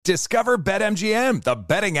Discover BetMGM, the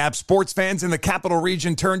betting app sports fans in the capital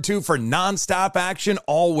region turn to for nonstop action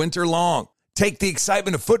all winter long. Take the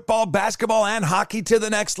excitement of football, basketball, and hockey to the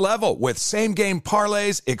next level with same-game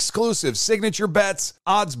parlays, exclusive signature bets,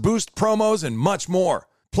 odds boost promos, and much more.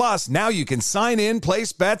 Plus, now you can sign in,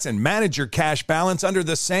 place bets, and manage your cash balance under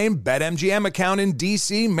the same BetMGM account in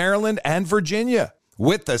D.C., Maryland, and Virginia.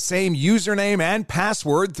 With the same username and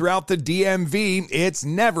password throughout the DMV, it's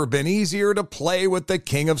never been easier to play with the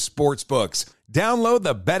king of sportsbooks. Download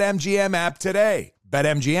the BetMGM app today.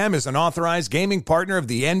 BetMGM is an authorized gaming partner of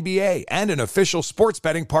the NBA and an official sports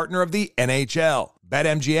betting partner of the NHL.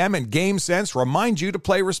 BetMGM and GameSense remind you to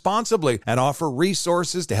play responsibly and offer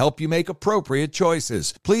resources to help you make appropriate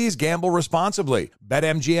choices. Please gamble responsibly.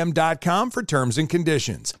 BetMGM.com for terms and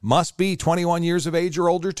conditions. Must be 21 years of age or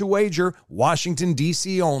older to wager. Washington,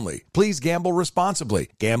 D.C. only. Please gamble responsibly.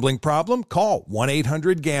 Gambling problem? Call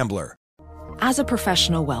 1-800-GAMBLER. As a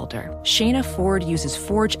professional welder, Shayna Ford uses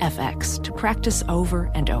Forge FX to practice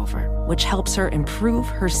over and over, which helps her improve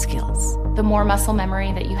her skills. The more muscle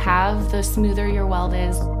memory that you have, the smoother your weld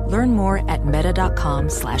is. Learn more at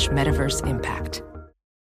meta.com/metaverse impact.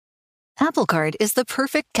 Apple Card is the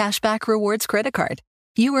perfect cashback rewards credit card.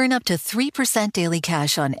 You earn up to 3% daily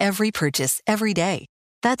cash on every purchase every day.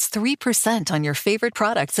 That's 3% on your favorite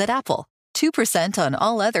products at Apple, 2% on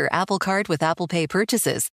all other Apple Card with Apple Pay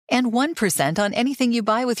purchases, and 1% on anything you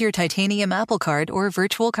buy with your titanium Apple Card or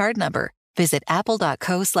virtual card number. Visit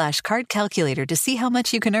apple.co/card calculator to see how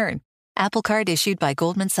much you can earn. Apple Card issued by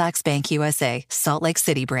Goldman Sachs Bank USA, Salt Lake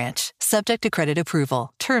City branch. Subject to credit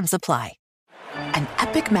approval. Terms apply. An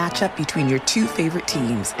epic matchup between your two favorite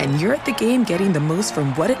teams, and you're at the game getting the most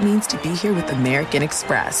from what it means to be here with American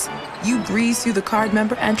Express. You breeze through the card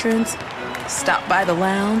member entrance, stop by the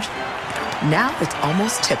lounge. Now it's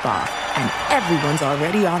almost tip-off, and everyone's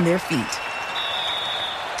already on their feet.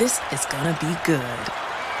 This is gonna be good.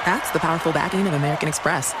 That's the powerful backing of American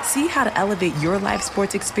Express. See how to elevate your live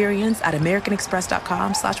sports experience at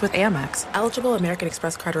americanexpress.com/withAmex. Eligible American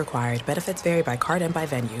Express card required. Benefits vary by card and by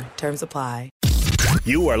venue. Terms apply.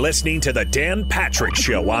 You are listening to the Dan Patrick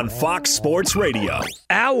Show on Fox Sports Radio.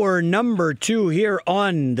 Hour number 2 here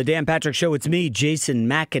on the Dan Patrick Show. It's me, Jason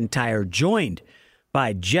McIntyre, joined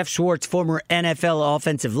by Jeff Schwartz, former NFL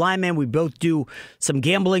offensive lineman. We both do some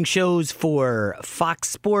gambling shows for Fox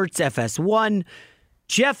Sports, FS1.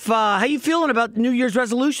 Jeff, how you feeling about New Year's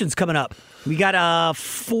resolutions coming up? We got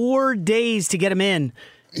 4 days to get them in.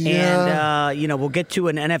 Yeah. And, we'll get to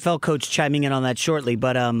an NFL coach chiming in on that shortly.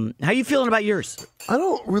 But how you feeling about yours? I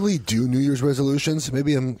don't really do New Year's resolutions.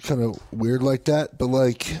 Maybe I'm kind of weird like that. But,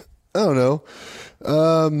 I don't know.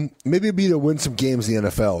 Maybe it'd be to win some games in the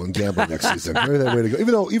NFL and gamble next season. Maybe that way to go.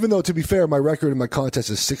 Even though, to be fair, my record in my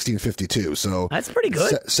contest is 16-52. So that's pretty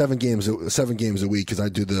good. 7 games a week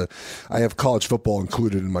because I have college football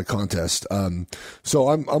included in my contest. So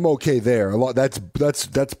I'm okay there. That's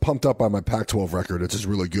pumped up by my Pac-12 record. It's just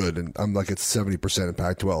really good, and I'm at 70% in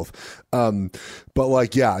Pac-12.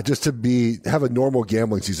 But just to have a normal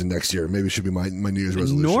gambling season next year, maybe should be my New Year's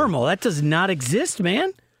resolution. Normal? That does not exist,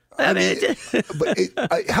 man. How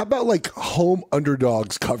about home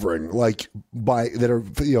underdogs covering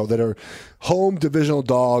that are home divisional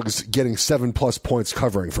dogs getting 7+ points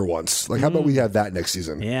covering for once? How about we have that next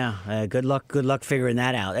season? Yeah, good luck figuring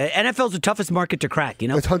that out. NFL's the toughest market to crack.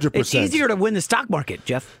 It's 100%. It's easier to win the stock market,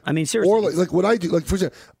 Jeff. I mean, seriously. Or what I do. For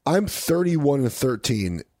example, I'm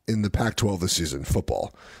 31-13 in the Pac-12 this season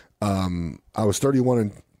football. I was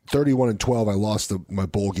 31-12. I lost my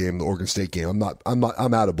bowl game, the Oregon State game.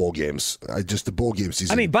 I'm out of bowl games. The bowl game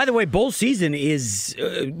season. I mean, by the way, bowl season is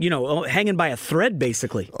hanging by a thread,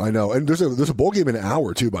 basically. I know, and there's a bowl game in an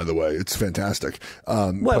hour too. By the way, it's fantastic.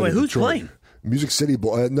 Wait, who's playing? Music City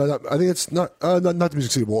Bowl. No, I think it's not the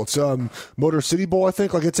Music City Bowl. It's Motor City Bowl. I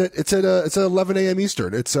think it's at 11 a.m.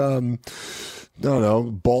 Eastern. It's No,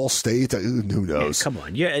 Ball State. Who knows? Hey, come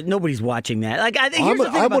on, nobody's watching that. I think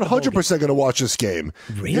I'm 100% going to watch this game.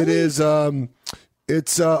 Really? It is.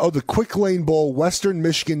 It's the Quick Lane Bowl, Western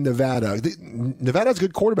Michigan, Nevada. Nevada's a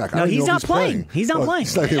good quarterback. No, he's not playing. He's not playing.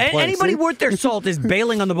 Anybody worth their salt is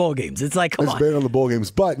bailing on the bowl games. It's come on. It's bailing on the bowl games,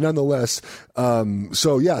 but nonetheless.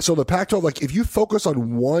 So the Pac-12, if you focus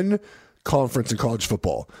on one conference in college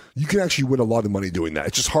football, you can actually win a lot of money doing that.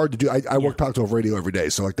 It's just hard to do. I work Pac-12 radio every day,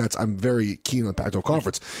 so I'm very keen on Pac-12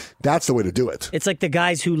 conference. That's the way to do it. It's like the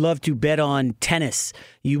guys who love to bet on tennis.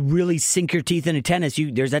 You really sink your teeth into tennis.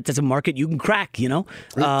 That's a market you can crack.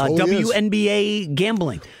 Totally WNBA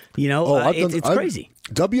gambling. It's crazy.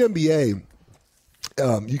 WNBA.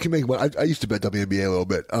 You can make money. I used to bet WNBA a little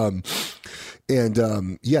bit.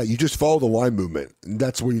 You just follow the line movement. And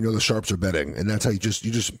that's where you know the sharps are betting. And that's how you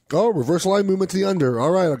just reverse line movement to the under.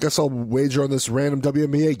 All right, I guess I'll wager on this random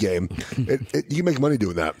WNBA game. You can make money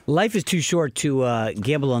doing that. Life is too short to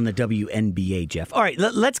gamble on the WNBA, Jeff. All right,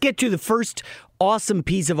 let's get to the first awesome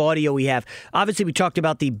piece of audio we have. Obviously, we talked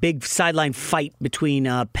about the big sideline fight between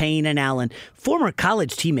Payne and Allen, former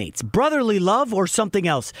college teammates. Brotherly love or something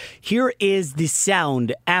else? Here is the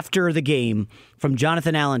sound after the game from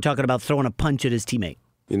Jonathan Allen talking about throwing a punch at his teammate.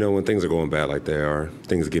 You know, when things are going bad like they are,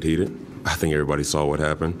 things get heated. I think everybody saw what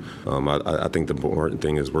happened. I think the important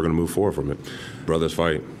thing is we're going to move forward from it. Brothers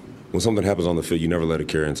fight. When something happens on the field, you never let it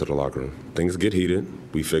carry into the locker room. Things get heated.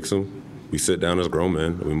 We fix them. We sit down as grown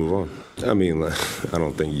men and we move on. I mean, I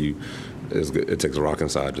don't think it takes a rock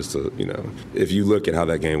inside just to, if you look at how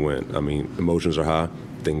that game went, I mean, emotions are high,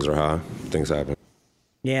 things happen.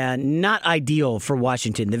 Yeah, not ideal for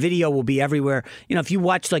Washington. The video will be everywhere. If you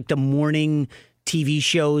watch like the morning TV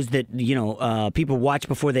shows that, people watch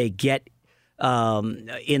before they get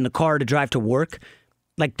in the car to drive to work,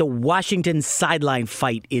 like the Washington sideline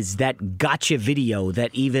fight is that gotcha video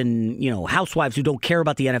that even, housewives who don't care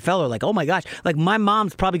about the NFL are like, oh my gosh. Like my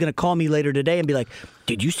mom's probably going to call me later today and be like,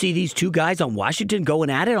 did you see these two guys on Washington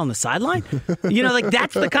going at it on the sideline? Like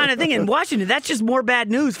that's the kind of thing in Washington. That's just more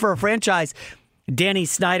bad news for a franchise. Danny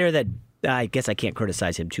Snyder, that I guess I can't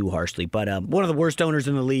criticize him too harshly, but one of the worst owners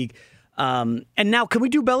in the league. And now can we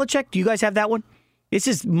do Belichick? Do you guys have that one? This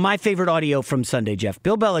is my favorite audio from Sunday, Jeff.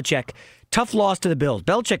 Bill Belichick, tough loss to the Bills.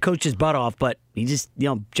 Belichick coached his butt off, but he just,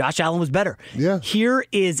 Josh Allen was better. Yeah. Here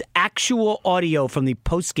is actual audio from the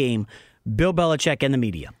postgame, Bill Belichick and the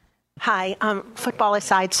media. Hi, football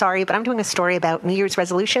aside, sorry, but I'm doing a story about New Year's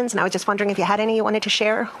resolutions, and I was just wondering if you had any you wanted to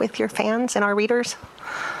share with your fans and our readers?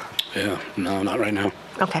 Yeah, no, not right now.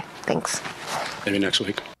 Okay, thanks. Maybe next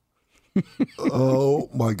week. Oh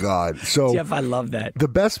my God. So Jeff, I love that. The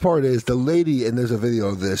best part is the lady, and there's a video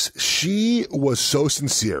of this, she was so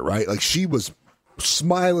sincere, right? Like she was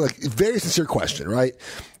smiling, like very sincere question, right?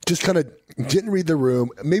 Just kind of didn't read the room.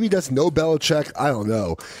 Maybe doesn't know Belichick. I don't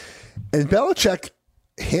know. And Belichick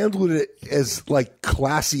handled it as like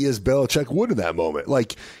classy as Belichick would in that moment.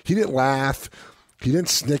 Like he didn't laugh. He didn't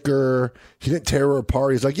snicker. He didn't tear her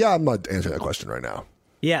apart. He's like, yeah, I'm not answering that question right now.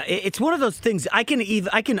 Yeah, it's one of those things. I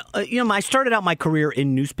started out my career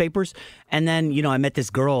in newspapers, and then, I met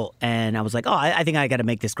this girl, and I was like, I think I got to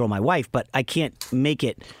make this girl my wife, but I can't make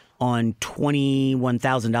it on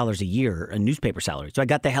 $21,000 a year, a newspaper salary. So I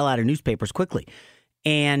got the hell out of newspapers quickly.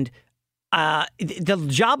 And the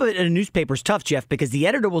job at a newspaper is tough, Jeff, because the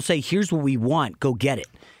editor will say, here's what we want, go get it.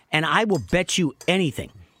 And I will bet you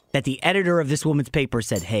anything that the editor of this woman's paper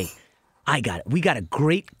said, hey, I got it. We got a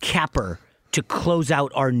great capper to close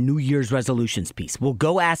out our New Year's resolutions piece. We'll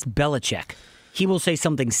go ask Belichick. He will say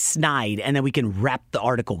something snide, and then we can wrap the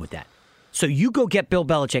article with that. So you go get Bill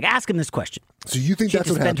Belichick. Ask him this question. So you think that's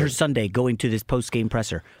what happened? She spent her Sunday going to this post-game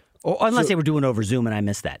presser. Or unless they were doing it over Zoom and I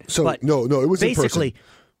missed that. So but no, it was basically, in person.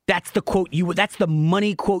 That's the quote that's the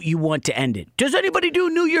money quote you want to end it. Does anybody do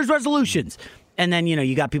New Year's resolutions? And then,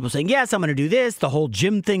 you got people saying, yes, I'm going to do this, the whole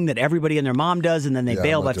gym thing that everybody and their mom does, and then they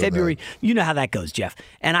bail by February. That. You know how that goes, Jeff.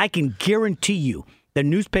 And I can guarantee you the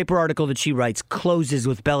newspaper article that she writes closes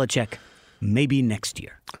with Belichick maybe next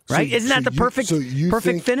year. Right? Isn't that the perfect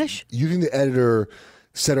finish? You think the editor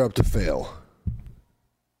set her up to fail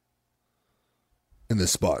in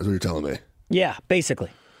this spot, is what you're telling me? Yeah, basically.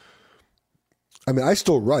 I mean, I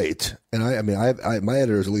still write, and my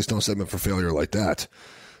editors at least don't set me up for failure like that.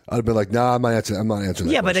 I'd be like, nah, I'm not answering that question.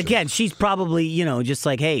 Yeah, but again, she's probably, just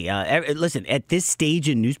like, hey, listen, at this stage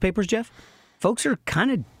in newspapers, Jeff, folks are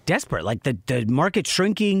kind of desperate. Like the market's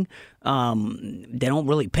shrinking. They don't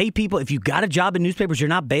really pay people. If you got a job in newspapers, you're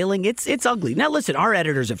not bailing. It's ugly. Now, listen, our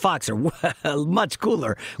editors at Fox are much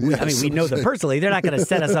cooler. We know them personally. They're not going to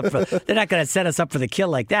set us up for. They're not going to set us up for the kill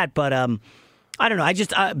like that. But I don't know.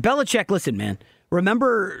 Belichick. Listen, man.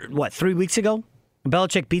 Remember 3 weeks ago?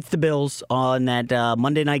 Belichick beats the Bills on that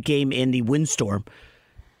Monday night game in the windstorm.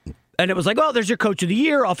 And it was like, oh, there's your coach of the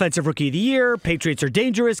year, offensive rookie of the year, Patriots are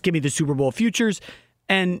dangerous, give me the Super Bowl futures.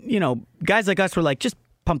 And, guys like us were like, just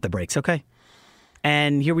pump the brakes, okay?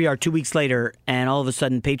 And here we are 2 weeks later, and all of a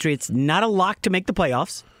sudden, Patriots, not a lock to make the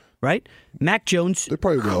playoffs, right? Mac Jones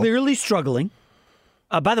clearly struggling.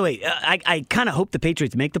 By the way, I kind of hope the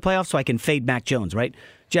Patriots make the playoffs so I can fade Mac Jones, right?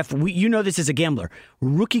 Jeff, this as a gambler.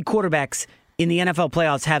 Rookie quarterbacks in the NFL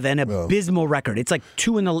playoffs have an abysmal record. It's like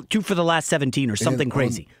two for the last 17 or something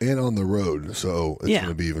crazy. And on the road, so it's going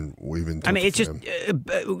to be even tougher. I mean, it's just,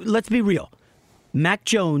 let's be real. Mac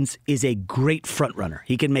Jones is a great front runner.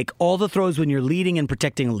 He can make all the throws when you're leading and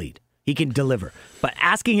protecting a lead. He can deliver. But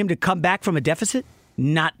asking him to come back from a deficit,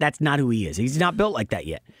 that's not who he is. He's not built like that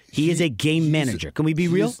yet. He is a game manager. Can we be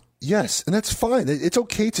real? Yes, and that's fine. It's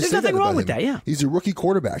okay to say that. There's nothing wrong with him. that, yeah. He's a rookie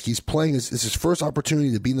quarterback. He's playing. It's his first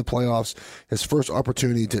opportunity to be in the playoffs, his first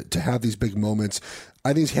opportunity to have these big moments. I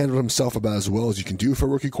think he's handled himself about as well as you can do for a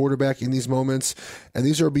rookie quarterback in these moments. And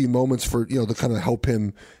these are be moments for, to kind of help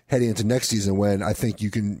him heading into next season when I think you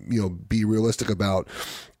can, be realistic about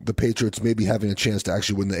the Patriots maybe having a chance to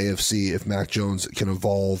actually win the AFC if Mac Jones can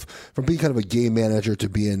evolve from being kind of a game manager to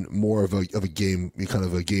being more of a game, kind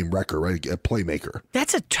of a game wrecker, right? A playmaker.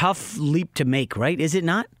 That's a tough leap to make, right? Is it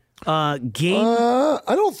not? I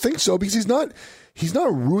don't think so, because he's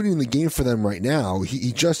not ruining the game for them right now.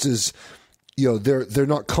 He just is, they're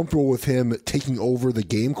not comfortable with him taking over the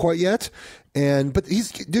game quite yet. But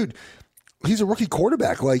he's a rookie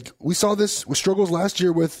quarterback. Like, we saw this with struggles last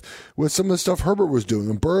year with some of the stuff Herbert was doing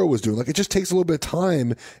and Burrow was doing. Like, it just takes a little bit of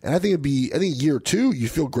time. And I think year 2, you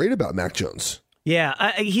feel great about Mac Jones.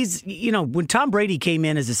 Yeah, he's, when Tom Brady came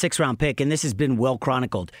in as a 6th-round pick, and this has been well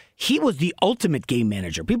chronicled, he was the ultimate game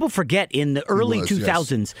manager. People forget in the early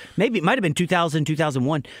 2000s, yes. Maybe it might have been 2000,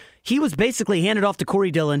 2001, he was basically handed off to Corey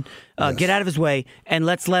Dillon, get out of his way, and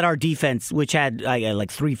let's let our defense, which had like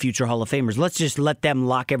 3 future Hall of Famers, let's just let them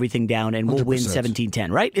lock everything down and we'll 100%. Win 17-10,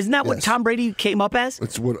 right? Isn't that what Tom Brady came up as?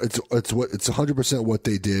 It's 100% what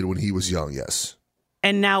they did when he was young, yes.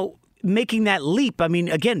 And now, making that leap, I mean,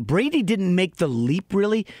 again, Brady didn't make the leap,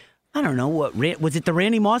 really. I don't know, was it the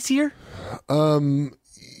Randy Moss year? A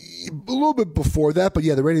little bit before that, but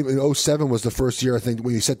yeah, the Randy in 07 was the first year, I think,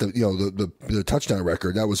 when he set the touchdown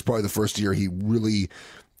record. That was probably the first year he really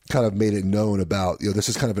kind of made it known about, this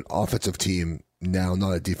is kind of an offensive team now,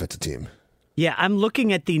 not a defensive team. Yeah, I'm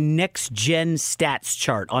looking at the next-gen stats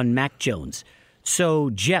chart on Mac Jones. So,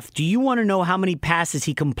 Jeff, do you want to know how many passes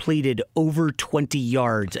he completed over 20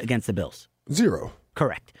 yards against the Bills? 0.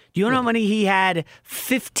 Correct. Do you know how many he had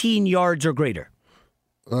 15 yards or greater?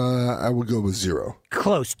 I would go with 0.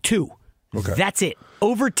 Close. 2. Okay. That's it.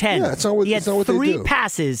 Over 10. Yeah, it's not what he had they do. 3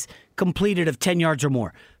 passes completed of 10 yards or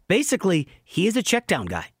more. Basically, he is a check down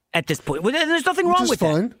guy at this point. There's nothing wrong with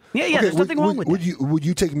fine. that. Yeah, okay, there's nothing wrong with that. Would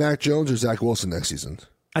you take Mac Jones or Zach Wilson next season?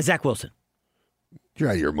 Zach Wilson. You're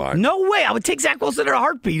out of your mind. No way. I would take Zach Wilson in a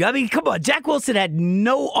heartbeat. I mean, come on. Zach Wilson had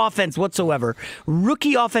no offense whatsoever.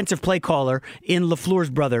 Rookie offensive play caller in LaFleur's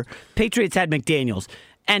brother. Patriots had McDaniels.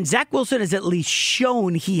 And Zach Wilson has at least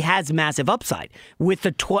shown he has massive upside. With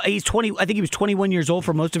he's 20. I think he was 21 years old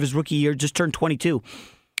for most of his rookie year. Just turned 22.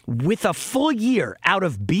 With a full year out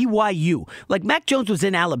of BYU, like Mac Jones was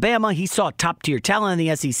in Alabama, he saw top tier talent in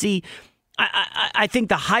the SEC. I think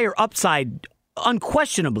the higher upside,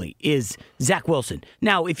 unquestionably, is Zach Wilson.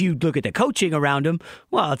 Now, if you look at the coaching around him,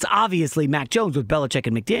 well, it's obviously Mac Jones with Belichick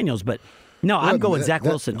and McDaniels, but no, I'm going Zach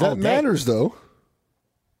Wilson all day. That matters, though.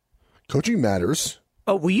 Coaching matters.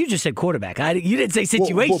 Oh, well, you just said quarterback. You didn't say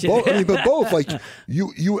situation. Well, but both. Like,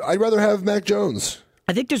 I'd rather have Mac Jones.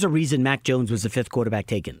 I think there's a reason Mac Jones was the 5th quarterback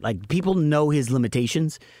taken. Like, people know his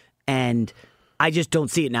limitations, and I just don't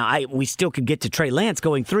see it now. We still could get to Trey Lance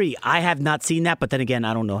going 3. I have not seen that, but then again,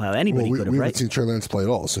 I don't know how anybody could have, we right? haven't seen Trey Lance play at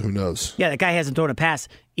all, so who knows? Yeah, that guy hasn't thrown a pass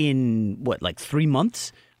in, 3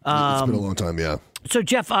 months? It's been a long time, yeah. So,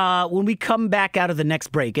 Jeff, when we come back out of the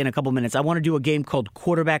next break in a couple minutes, I want to do a game called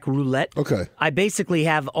Quarterback Roulette. Okay. I basically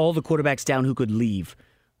have all the quarterbacks down who could leave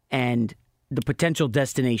and the potential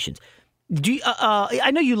destinations.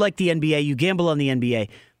 I know you like the NBA. You gamble on the NBA.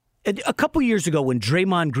 A couple years ago when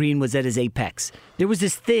Draymond Green was at his apex, there was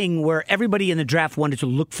this thing where everybody in the draft wanted to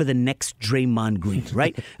look for the next Draymond Green,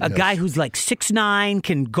 right? A guy who's like 6'9",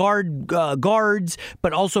 can guard guards,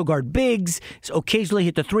 but also guard bigs, occasionally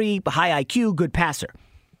hit the 3, high IQ, good passer.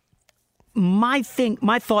 My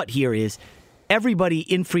thought here is everybody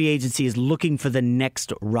in free agency is looking for the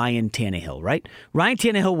next Ryan Tannehill, right? Ryan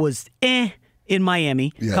Tannehill was in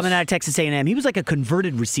Miami, coming out of Texas A&M. He was like a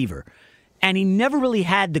converted receiver. And he never really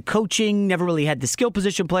had the coaching, never really had the skill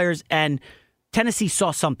position players, and Tennessee saw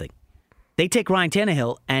something. They take Ryan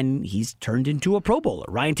Tannehill, and he's turned into a Pro Bowler.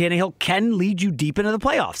 Ryan Tannehill can lead you deep into the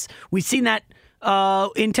playoffs. We've seen that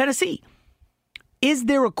in Tennessee. Is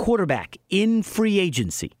there a quarterback in free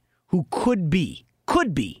agency who could be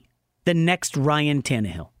the next Ryan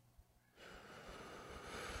Tannehill?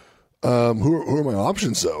 Who are my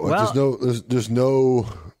options though? Well, there's no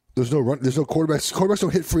quarterbacks. Quarterbacks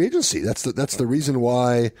don't hit free agency. That's the reason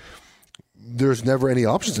why there's never any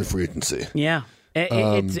options in free agency. Yeah,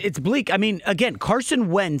 it's bleak. I mean, again, Carson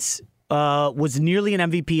Wentz was nearly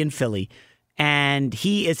an MVP in Philly, and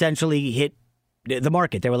he essentially hit the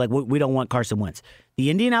market. They were like, we don't want Carson Wentz. The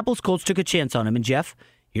Indianapolis Colts took a chance on him, and Jeff,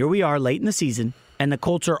 here we are late in the season, and the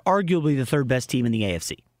Colts are arguably the third best team in the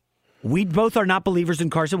AFC. We both are not believers in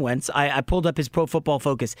Carson Wentz. I pulled up his Pro Football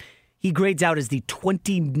Focus. He grades out as the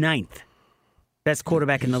 29th best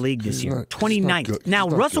quarterback in the league this year. 29th. Now,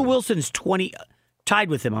 Russell Wilson is tied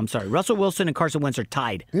with him. I'm sorry. Russell Wilson and Carson Wentz are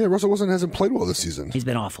tied. Yeah, Russell Wilson hasn't played well this season. He's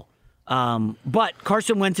been awful. But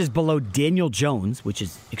Carson Wentz is below Daniel Jones, which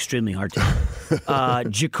is extremely hard to do.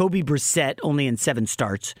 Jacoby Brissett, only in 7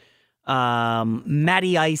 starts.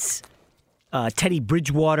 Matty Ice, Teddy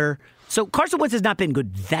Bridgewater. So Carson Wentz has not been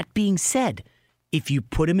good. That being said, if you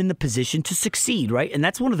put him in the position to succeed, right? And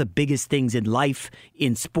that's one of the biggest things in life,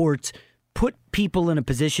 in sports. Put people in a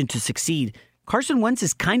position to succeed. Carson Wentz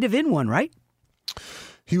is kind of in one, right?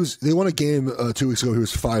 They won a game 2 weeks ago. He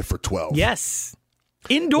was 5 for 12. Yes.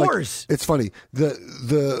 Indoors. It's funny.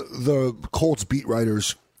 The Colts beat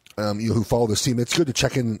writers who follow this team, it's good to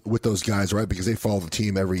check in with those guys, right? Because they follow the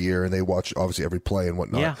team every year and they watch, obviously, every play and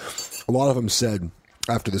whatnot. Yeah. A lot of them said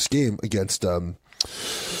after this game against the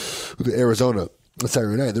Arizona on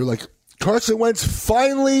Saturday night, they're like, Carson Wentz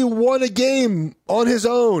finally won a game on his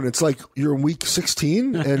own. It's like you're in week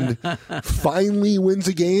 16 and finally wins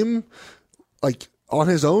a game like on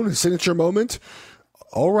his own, his signature moment.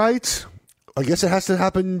 All right. I guess it has to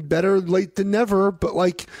happen better late than never, but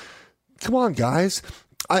like, come on, guys.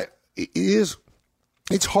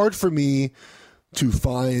 It's hard for me to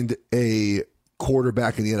find a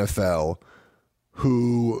quarterback in the NFL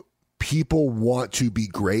who people want to be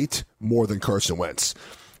great more than Carson Wentz.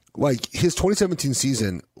 Like, his 2017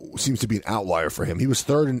 season seems to be an outlier for him. He was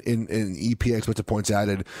third in EPA, expected points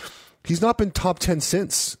added. He's not been top 10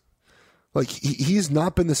 since. Like, he's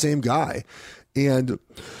not been the same guy. And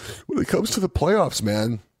when it comes to the playoffs,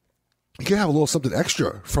 man, you can have a little something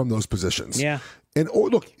extra from those positions. Yeah. And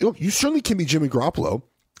look, you certainly can be Jimmy Garoppolo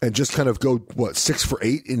and just kind of go, 6 for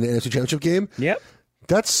 8 in the NFC Championship game? Yep.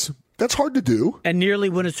 That's hard to do. And nearly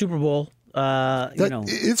win a Super Bowl.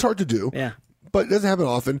 It's hard to do. Yeah. But it doesn't happen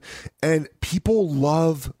often. And people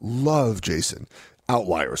love, Jason,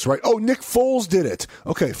 outliers, right? Oh, Nick Foles did it.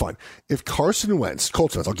 Okay, fine. If Carson Wentz,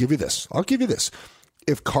 Colts fans, I'll give you this.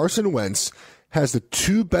 If Carson Wentz has the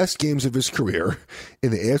 2 best games of his career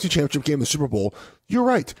in the AFC Championship game and the Super Bowl, you're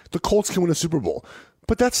right. The Colts can win a Super Bowl.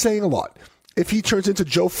 But that's saying a lot. If he turns into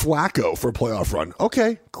Joe Flacco for a playoff run,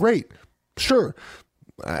 okay, great. Sure.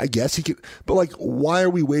 I guess he could. But, like, why are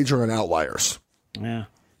we wagering on outliers? Yeah.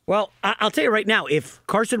 Well, I'll tell you right now, if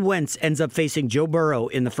Carson Wentz ends up facing Joe Burrow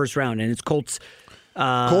in the first round and it's Colts...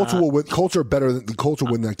 Colts will win. Colts are better. The Colts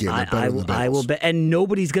will win that game. They're better than the Bengals. I will bet, and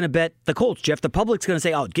nobody's going to bet the Colts. Jeff, the public's going to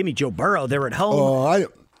say, "Oh, give me Joe Burrow. They're at home." I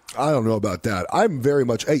don't know about that. I'm very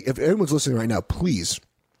much. Hey, if anyone's listening right now, please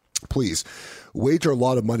wager a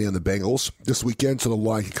lot of money on the Bengals this weekend so the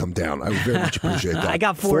line can come down. I would very much appreciate that. I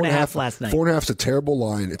got 4.5 last night. 4.5 is a terrible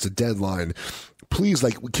line. It's a dead line. Please,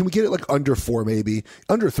 can we get it under 4 maybe?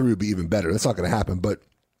 Under 3 would be even better. That's not going to happen, but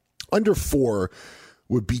under 4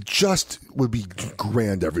 would be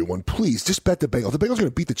grand, everyone. Please, just bet the Bengals. The Bengals are going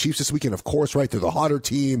to beat the Chiefs this weekend, of course, right? They're the hotter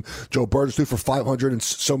team. Joe Burrow's threw for 500 and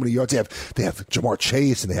so many yards. They have Jamar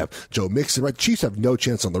Chase and they have Joe Mixon, right? The Chiefs have no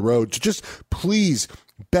chance on the road. So just please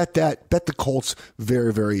bet that. Bet the Colts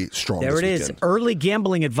very, very strong there this it weekend. Is. Early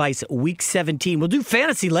gambling advice, week 17. We'll do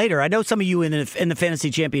fantasy later. I know some of you in the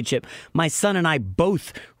fantasy championship. My son and I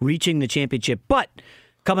both reaching the championship. But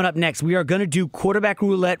coming up next, we are going to do quarterback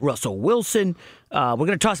roulette, Russell Wilson. We're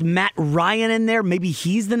going to toss Matt Ryan in there. Maybe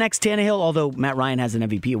he's the next Tannehill, although Matt Ryan has an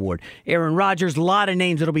MVP award. Aaron Rodgers, a lot of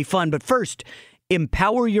names. It'll be fun. But first,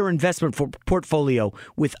 empower your investment portfolio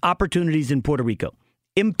with opportunities in Puerto Rico.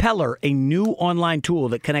 Impeller, a new online tool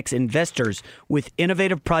that connects investors with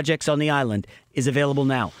innovative projects on the island, is available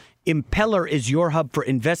now. Impeller is your hub for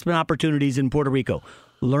investment opportunities in Puerto Rico.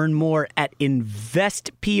 Learn more at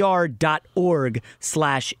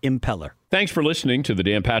investpr.org/impeller. Thanks for listening to the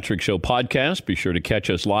Dan Patrick Show podcast. Be sure to catch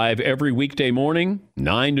us live every weekday morning,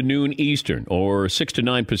 9 to noon Eastern or 6 to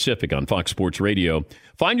 9 Pacific on Fox Sports Radio.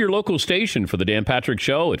 Find your local station for the Dan Patrick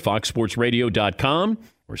Show at foxsportsradio.com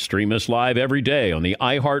or stream us live every day on the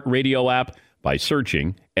iHeartRadio app by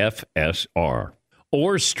searching FSR.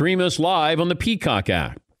 Or stream us live on the Peacock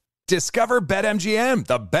app. Discover BetMGM,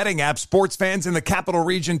 the betting app sports fans in the capital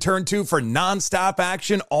region turn to for nonstop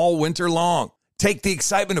action all winter long. Take the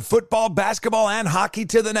excitement of football, basketball, and hockey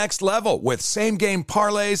to the next level with same-game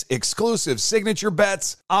parlays, exclusive signature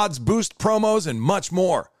bets, odds boost promos, and much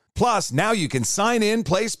more. Plus, now you can sign in,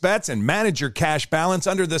 place bets, and manage your cash balance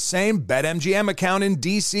under the same BetMGM account in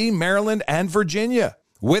D.C., Maryland, and Virginia.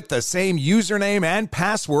 With the same username and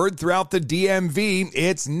password throughout the DMV,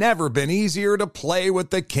 it's never been easier to play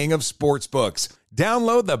with the king of sportsbooks.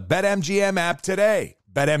 Download the BetMGM app today.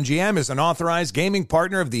 BetMGM is an authorized gaming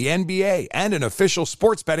partner of the NBA and an official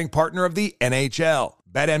sports betting partner of the NHL.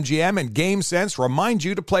 BetMGM and GameSense remind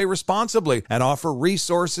you to play responsibly and offer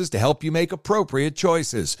resources to help you make appropriate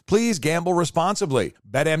choices. Please gamble responsibly.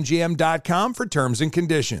 BetMGM.com for terms and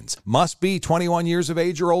conditions. Must be 21 years of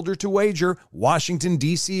age or older to wager. Washington,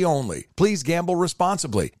 D.C. only. Please gamble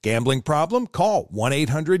responsibly. Gambling problem? Call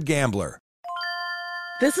 1-800-GAMBLER.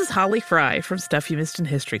 This is Holly Fry from Stuff You Missed in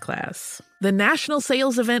History class. The national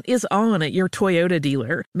sales event is on at your Toyota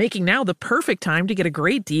dealer, making now the perfect time to get a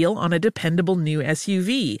great deal on a dependable new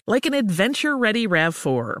SUV, like an adventure-ready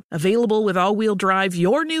RAV4. Available with all-wheel drive,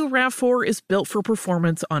 your new RAV4 is built for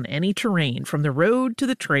performance on any terrain, from the road to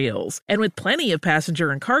the trails. And with plenty of passenger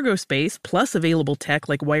and cargo space, plus available tech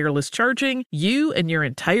like wireless charging, you and your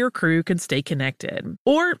entire crew can stay connected.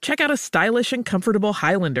 Or check out a stylish and comfortable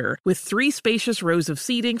Highlander with 3 spacious rows of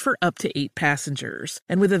seating for up to 8 passengers.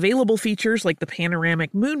 And with available features like the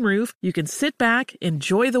panoramic moonroof, you can sit back,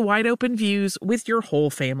 enjoy the wide open views with your whole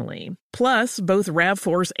family. Plus, both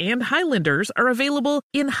RAV4s and Highlanders are available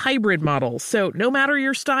in hybrid models, so no matter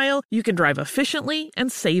your style, you can drive efficiently and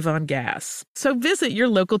save on gas. So visit your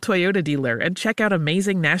local Toyota dealer and check out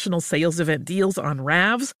amazing national sales event deals on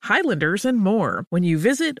RAVs, Highlanders, and more when you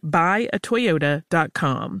visit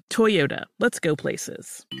buyatoyota.com. Toyota, let's go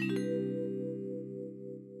places.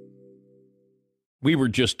 We were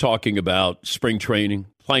just talking about spring training,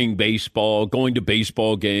 playing baseball, going to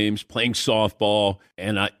baseball games, playing softball,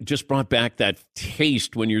 and I just brought back that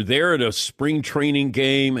taste when you're there at a spring training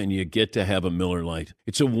game and you get to have a Miller Lite.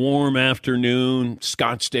 It's a warm afternoon,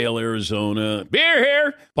 Scottsdale, Arizona. Beer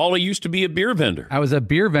here! Paulie used to be a beer vendor. I was a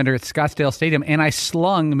beer vendor at Scottsdale Stadium, and I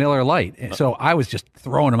slung Miller Lite, so I was just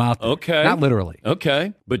throwing them out there. Okay. Not literally.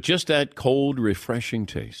 Okay, but just that cold, refreshing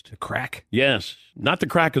taste. The crack? Yes, not the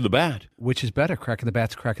crack of the bat. Which is better, crack of the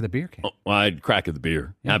bat's crack of the beer can? Oh, I'd crack of the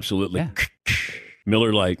beer. Yeah. Absolutely. Yeah.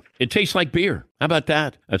 Miller Lite. It tastes like beer. How about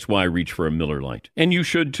that? That's why I reach for a Miller Lite. And you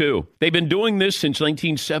should too. They've been doing this since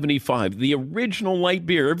 1975. The original light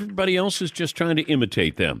beer. Everybody else is just trying to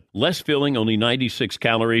imitate them. Less filling, only 96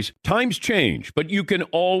 calories. Times change, but you can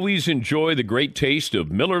always enjoy the great taste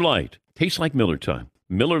of Miller Lite. Tastes like Miller time.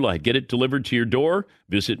 Miller Lite. Get it delivered to your door.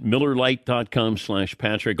 Visit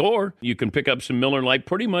MillerLite.com/Patrick. Or you can pick up some Miller Lite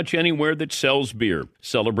pretty much anywhere that sells beer.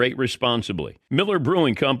 Celebrate responsibly. Miller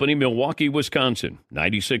Brewing Company, Milwaukee, Wisconsin.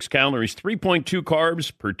 96 calories, 3.2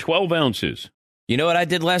 carbs per 12 ounces. You know what I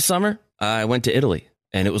did last summer? I went to Italy,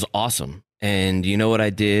 and it was awesome. And you know what I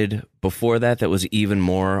did before that was even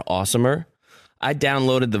more awesomer? I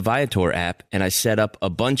downloaded the Viator app, and I set up a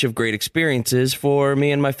bunch of great experiences for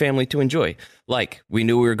me and my family to enjoy. Like, we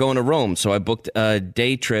knew we were going to Rome, so I booked a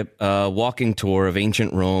day trip, walking tour of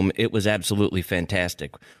ancient Rome. It was absolutely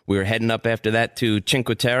fantastic. We were heading up after that to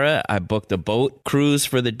Cinque Terre. I booked a boat cruise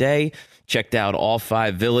for the day, checked out all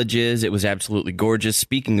 5 villages. It was absolutely gorgeous.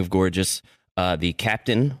 Speaking of gorgeous, the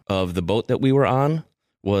captain of the boat that we were on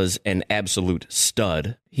was an absolute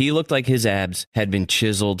stud. He looked like his abs had been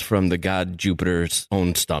chiseled from the god Jupiter's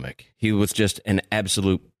own stomach. He was just an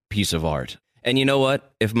absolute piece of art. And you know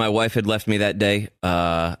what? If my wife had left me that day,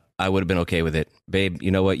 I would have been okay with it. Babe,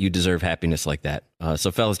 you know what? You deserve happiness like that.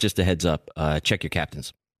 So fellas, just a heads up, check your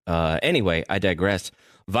captains. Anyway, I digress.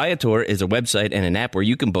 Viator is a website and an app where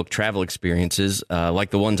you can book travel experiences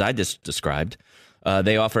like the ones I just described.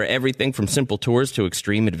 They offer everything from simple tours to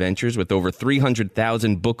extreme adventures with over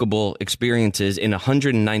 300,000 bookable experiences in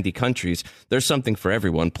 190 countries. There's something for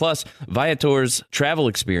everyone. Plus, Viator's travel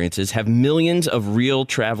experiences have millions of real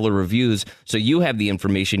traveler reviews, so you have the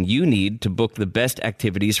information you need to book the best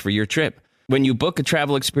activities for your trip. When you book a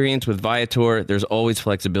travel experience with Viator, there's always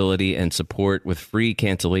flexibility and support with free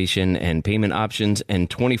cancellation and payment options and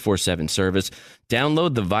 24/7 service.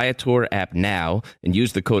 Download the Viator app now and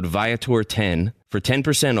use the code Viator10 for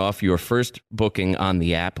 10% off your first booking on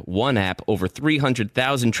the app. One app, over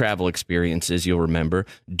 300,000 travel experiences you'll remember.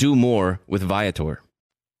 Do more with Viator.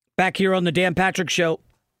 Back here on the Dan Patrick Show,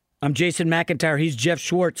 I'm Jason McIntyre. He's Jeff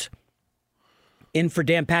Schwartz, in for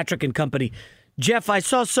Dan Patrick and company. Jeff, I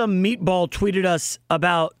saw some meatball tweeted us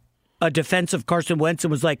about a defense of Carson Wentz and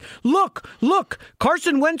was like, look,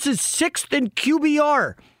 Carson Wentz is 6th in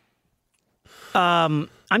QBR. I'm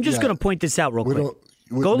just going to point this out real quick.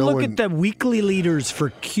 Go look at the weekly leaders for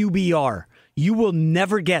QBR. You will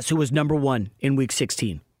never guess who was number 1 in Week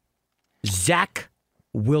 16. Zach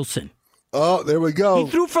Wilson. Oh, there we go. He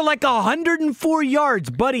threw for like 104 yards,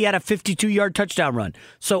 but he had a 52-yard touchdown run.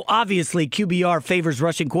 So obviously QBR favors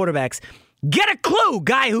rushing quarterbacks. Get a clue,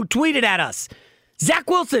 guy who tweeted at us. Zach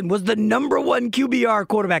Wilson was the number 1 QBR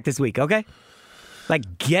quarterback this week, okay?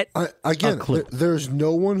 Like, get a clue. There's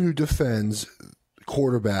no one who defends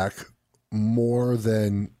quarterback more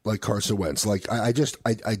than, like, Carson Wentz. Like, I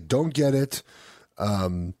don't get it.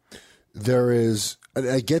 There is...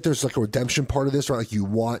 I get there's like a redemption part of this, right? Like you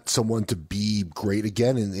want someone to be great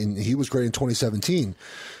again, and he was great in 2017.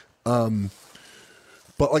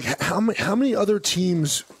 But like how many other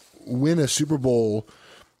teams win a Super Bowl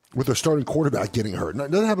with their starting quarterback getting hurt?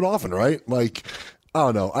 It doesn't happen often, right? Like, I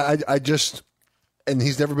don't know. I just, and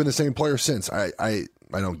he's never been the same player since. I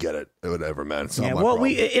don't get it. Whatever, man. It's not my problem.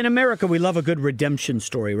 In America, we love a good redemption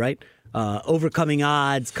story, right? Overcoming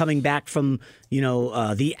odds, coming back from,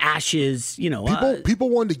 the ashes, People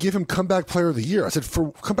wanted to give him comeback player of the year. I said,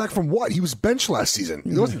 come back from what? He was benched last season.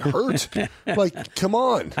 He wasn't hurt. Like, come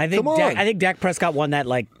on. I think Dak Prescott won that,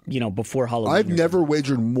 before Halloween. I've never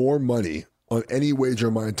wagered more money on any wager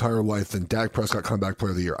in my entire life than Dak Prescott comeback player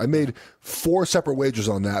of the year. I made 4 separate wagers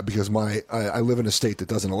on that because I live in a state that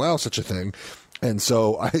doesn't allow such a thing. And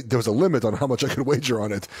so there was a limit on how much I could wager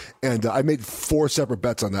on it. And I made 4 separate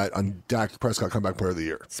bets on that, on Dak Prescott comeback player of the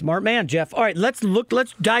year. Smart man, Jeff. All right, let's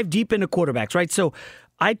dive deep into quarterbacks, right? So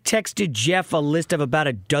I texted Jeff a list of about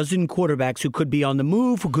a dozen quarterbacks who could be on the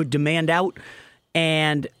move, who could demand out.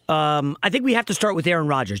 And I think we have to start with Aaron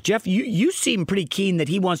Rodgers. Jeff, you seem pretty keen that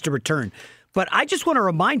he wants to return. But I just want to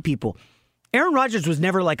remind people, Aaron Rodgers was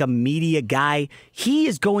never like a media guy. He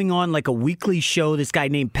is going on like a weekly show. This guy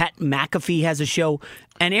named Pat McAfee has a show,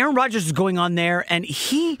 and Aaron Rodgers is going on there, and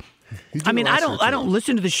I don't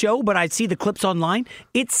listen to the show, but I see the clips online.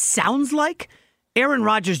 It sounds like Aaron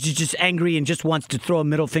Rodgers is just angry and just wants to throw a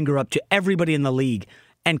middle finger up to everybody in the league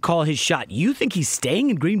and call his shot. You think he's staying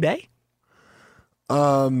in Green Bay?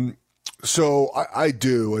 So I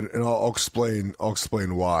do, and I'll explain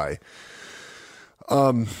why.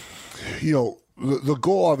 The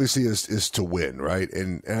goal obviously is to win, right?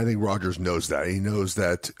 And I think Rodgers knows that. He knows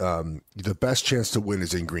that the best chance to win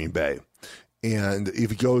is in Green Bay. And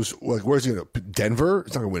if he goes, like, where's he going to? Denver?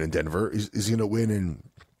 He's not going to win in Denver. Is he going to win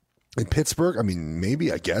in Pittsburgh? I mean,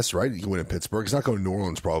 maybe, I guess, right? He can win in Pittsburgh. He's not going to New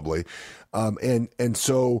Orleans probably. And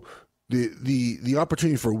so the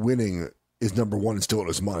opportunity for winning is number one and still in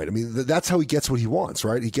his mind. I mean, that's how he gets what he wants,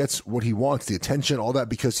 right? He gets what he wants, the attention, all that,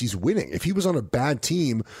 because he's winning. If he was on a bad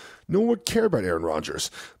team, no one would care about Aaron Rodgers.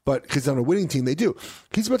 But because on a winning team, they do.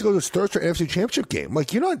 He's about to go to his third straight NFC Championship game.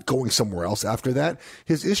 Like, you're not going somewhere else after that.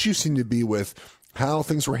 His issues seem to be with how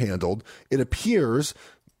things were handled. It appears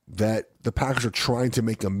that the Packers are trying to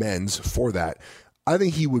make amends for that. I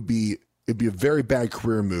think it'd be a very bad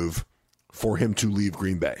career move for him to leave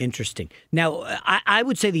Green Bay. Interesting. Now, I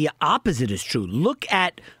would say the opposite is true. Look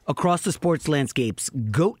at across the sports landscapes,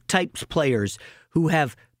 GOAT-type players who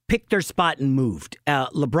have picked their spot and moved.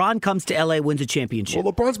 LeBron comes to L.A., wins a championship.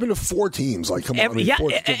 Well, LeBron's been to 4 teams. Like, come on.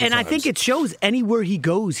 I think it shows anywhere he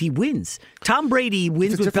goes, he wins. Tom Brady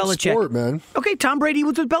wins with Belichick. Sport, man. Okay, Tom Brady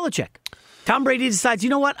wins with Belichick. Tom Brady decides, you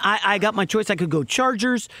know what? I got my choice. I could go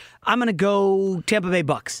Chargers. I'm going to go Tampa Bay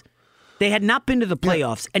Bucks. They had not been to the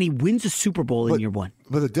playoffs, and he wins a Super Bowl in year one.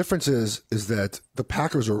 But the difference is that the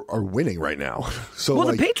Packers are winning right now. So,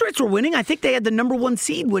 the Patriots were winning. I think they had the number 1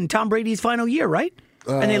 seed when Tom Brady's final year, right?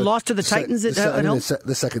 And they lost to the Titans at home?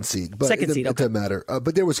 The second seed. But second seed, it doesn't matter.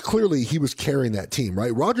 But there was clearly he was carrying that team,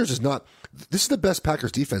 right? Rodgers is not – this is the best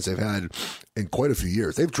Packers defense they've had in quite a few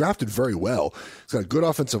years. They've drafted very well. It's got a good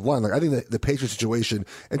offensive line. Like, I think the Patriots situation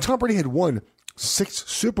 – and Tom Brady had won 6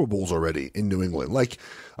 Super Bowls already in New England. Like,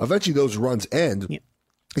 eventually those runs end. Yeah.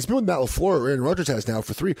 He's been with Matt LaFleur, Aaron Rodgers has now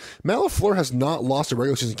for 3. Matt LaFleur has not lost a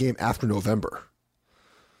regular season game after November.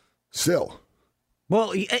 Still.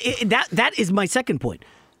 Well, that is my second point.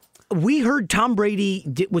 We heard Tom Brady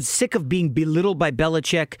was sick of being belittled by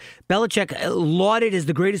Belichick. Belichick lauded as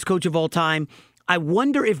the greatest coach of all time. I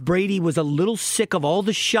wonder if Brady was a little sick of all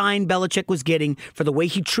the shine Belichick was getting for the way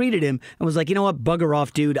he treated him and was like, you know what, bugger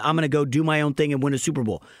off, dude. I'm going to go do my own thing and win a Super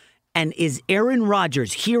Bowl. And is Aaron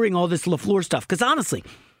Rodgers hearing all this LaFleur stuff? Because honestly,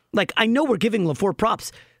 like, I know we're giving LaFleur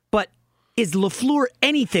props, but is LaFleur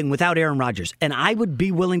anything without Aaron Rodgers? And I would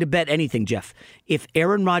be willing to bet anything, Jeff. If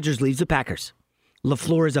Aaron Rodgers leaves the Packers,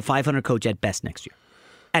 LaFleur is a 500 coach at best next year.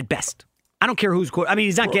 At best. I don't care who's – I mean,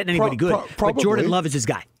 he's not getting anybody good, but Jordan Love is his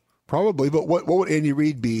guy. Probably, but what would Andy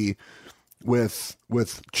Reid be with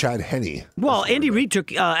Chad Henne? Well, Andy Reid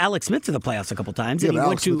took Alex Smith to the playoffs a couple times. Yeah, and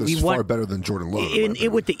Alex Smith is far better than Jordan Love.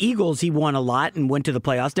 With the Eagles, he won a lot and went to the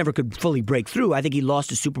playoffs. Never could fully break through. I think he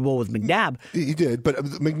lost a Super Bowl with McNabb. He did, but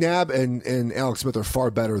McNabb and Alex Smith are far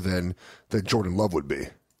better than Jordan Love would be,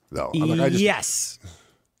 though. Yes.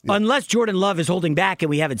 Unless Jordan Love is holding back and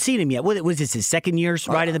we haven't seen him yet. Was this his second year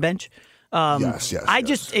riding the bench? Yes.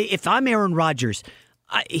 If I'm Aaron Rodgers,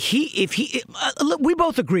 we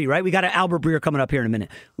both agree, right? We got an Albert Breer coming up here in a minute.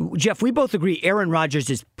 Jeff, we both agree Aaron Rodgers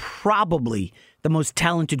is probably the most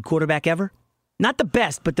talented quarterback ever. Not the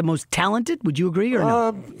best, but the most talented. Would you agree or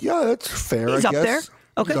no? Yeah, that's fair. He's up there.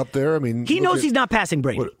 Okay. He's up there. I mean, he knows he's not passing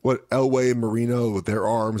Brady. What Elway and Marino with their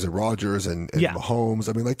arms and Rodgers and Mahomes.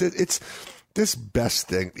 I mean, like it's this best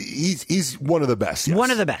thing. He's one of the best. Yes. One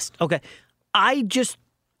of the best. Okay.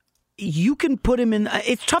 You can put him in.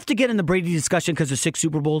 It's tough to get in the Brady discussion because of 6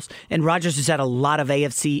 Super Bowls, and Rodgers has had a lot of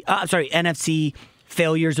NFC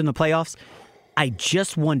failures in the playoffs. I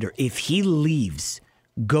just wonder if he leaves,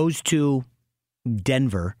 goes to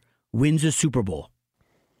Denver, wins a Super Bowl.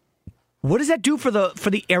 What does that do for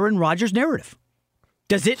the Aaron Rodgers narrative?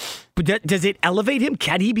 Does it elevate him?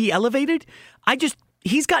 Can he be elevated?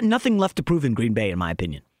 He's got nothing left to prove in Green Bay, in my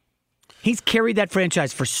opinion. He's carried that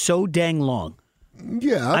franchise for so dang long.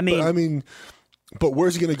 Yeah, but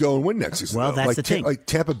where's he going to go and win next season? Well, that's the thing. Like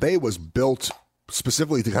Tampa Bay was built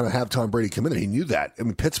specifically to kind of have Tom Brady come in. He knew that. I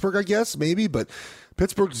mean, Pittsburgh, I guess, maybe, but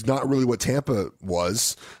Pittsburgh's not really what Tampa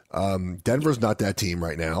was. Denver's not that team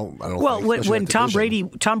right now. I don't. Well, when Tom Brady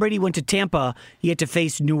went to Tampa, he had to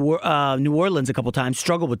face New Orleans a couple times,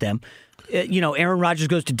 struggled with them. Aaron Rodgers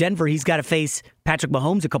goes to Denver. He's got to face Patrick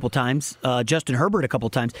Mahomes a couple times, Justin Herbert a couple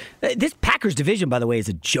times. This Packers division, by the way, is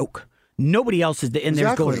a joke. Nobody else is in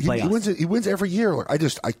there going to the playoffs. He wins every year. I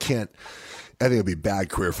can't. I think it'd be a bad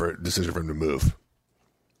career decision for him to move.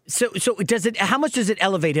 So does it? How much does it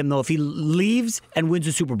elevate him though if he leaves and wins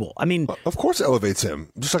a Super Bowl? I mean, of course it elevates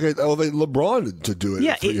him, just like it elevated LeBron to do it.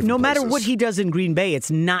 Yeah, no matter what he does in Green Bay,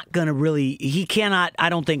 it's not going to really. He cannot, I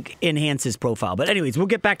don't think, enhance his profile. But anyways, we'll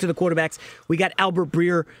get back to the quarterbacks. We got Albert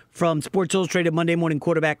Breer from Sports Illustrated Monday Morning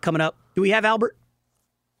Quarterback coming up. Do we have Albert?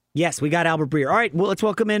 Yes, we got Albert Breer. All right, well, let's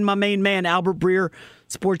welcome in my main man, Albert Breer,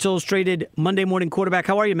 Sports Illustrated Monday Morning Quarterback.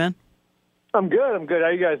 How are you, man? I'm good. How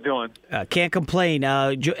you guys doing? Can't complain.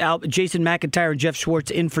 Jason McIntyre and Jeff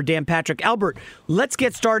Schwartz in for Dan Patrick. Albert, let's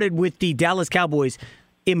get started with the Dallas Cowboys.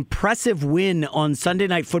 Impressive win on Sunday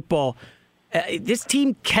Night Football. This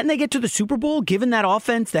team, can they get to the Super Bowl given that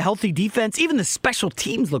offense, the healthy defense? Even the special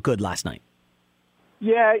teams look good last night.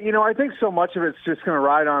 Yeah, I think so much of it's just going to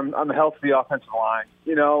ride on the health of the offensive line,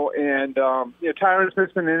 and Tyron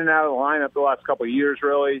Smith's been in and out of the lineup the last couple of years,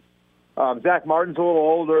 really. Zach Martin's a little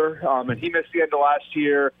older, and he missed the end of last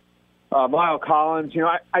year. Lyle Collins,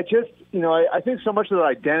 I think so much of their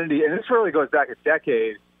identity, and this really goes back a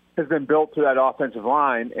decade, has been built to that offensive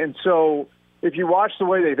line. And so if you watch the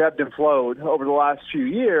way they've ebbed and flowed over the last few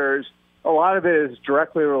years, a lot of it is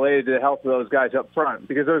directly related to the health of those guys up front,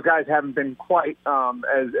 because those guys haven't been quite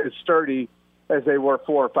as sturdy as they were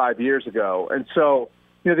 4 or 5 years ago. And so,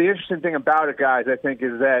 the interesting thing about it, guys, I think,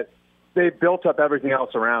 is that they've built up everything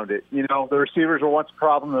else around it. The receivers were once a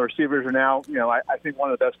problem. The receivers are now, I think,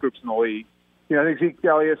 one of the best groups in the league. I think Zeke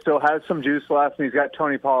Elliott still has some juice left, and he's got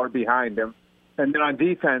Tony Pollard behind him. And then on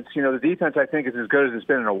defense, the defense, I think, is as good as it's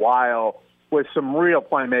been in a while, with some real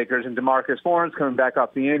playmakers, and DeMarcus Lawrence coming back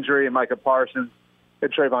off the injury, and Micah Parsons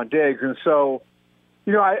and Trayvon Diggs. And so,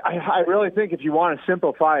 I really think if you want to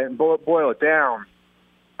simplify it and boil it down,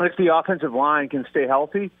 if the offensive line can stay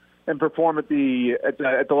healthy and perform at the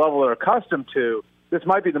level they're accustomed to, this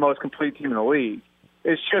might be the most complete team in the league.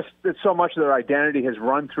 It's just that so much of their identity has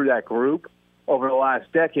run through that group over the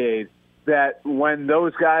last decade that when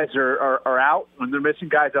those guys are out, when they're missing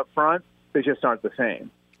guys up front, they just aren't the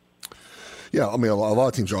same. Yeah, I mean, a lot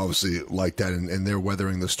of teams are obviously like that, and they're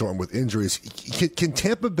weathering the storm with injuries. Can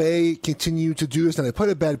Tampa Bay continue to do this? And they played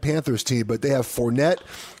a bad Panthers team, but they have Fournette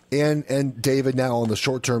and David now on the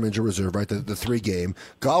short-term injury reserve, right? The 3-game.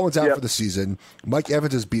 Godwin's out for the season. Mike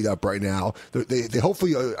Evans is beat up right now. They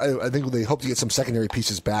hopefully, I think they hope to get some secondary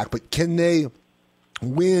pieces back, but can they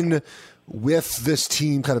win with this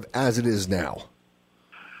team kind of as it is now?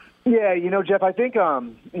 Yeah, Jeff, I think,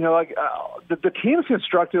 the team's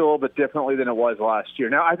constructed a little bit differently than it was last year.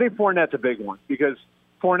 Now, I think Fournette's a big one, because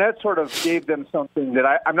Fournette sort of gave them something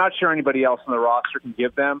that I'm not sure anybody else on the roster can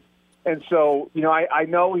give them. And so, I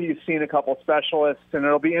know he's seen a couple specialists, and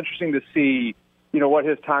it'll be interesting to see, what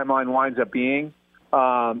his timeline winds up being.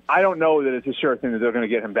 I don't know that it's a sure thing that they're going to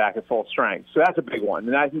get him back at full strength. So that's a big one,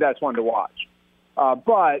 and I think that's one to watch.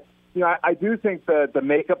 But I do think the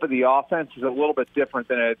makeup of the offense is a little bit different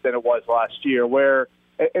than it was last year, where,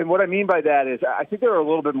 and what I mean by that is I think they're a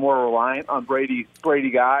little bit more reliant on Brady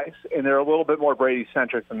guys, and they're a little bit more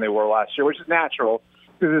Brady-centric than they were last year, which is natural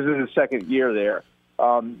because this is his second year there.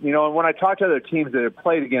 And when I talk to other teams that have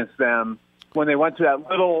played against them, when they went to that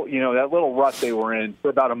little rut they were in for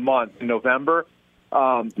about a month in November.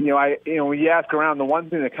 When you ask around, the one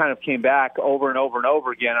thing that kind of came back over and over and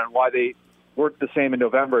over again on why they weren't the same in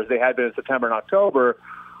November as they had been in September and October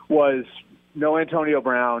was no Antonio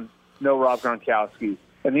Brown, no Rob Gronkowski.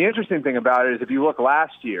 And the interesting thing about it is if you look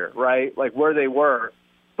last year, right, like where they were,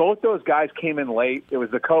 both those guys came in late. It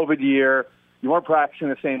was the COVID year. You weren't practicing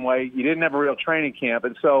the same way. You didn't have a real training camp.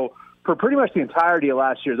 And so for pretty much the entirety of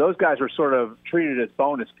last year, those guys were sort of treated as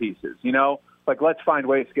bonus pieces, like let's find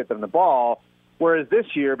ways to get them the ball. Whereas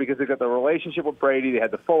this year, because they got the relationship with Brady, they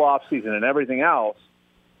had the full offseason and everything else,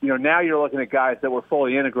 now you're looking at guys that were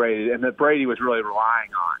fully integrated and that Brady was really relying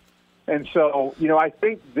on. And so, I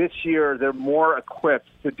think this year they're more equipped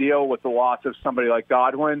to deal with the loss of somebody like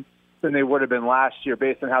Godwin than they would have been last year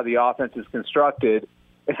based on how the offense is constructed.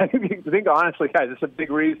 And I think honestly, guys, it's a big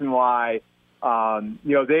reason why,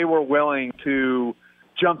 they were willing to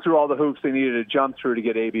jump through all the hoops they needed to jump through to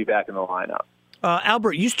get AB back in the lineup.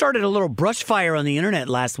 Albert, you started a little brush fire on the internet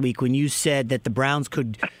last week when you said that the Browns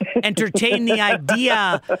could entertain the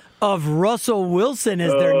idea of Russell Wilson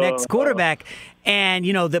as their next quarterback. And,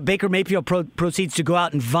 that Baker Mayfield proceeds to go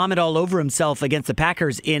out and vomit all over himself against the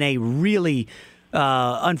Packers in a really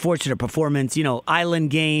unfortunate performance. Island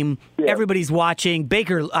game. Yeah. Everybody's watching.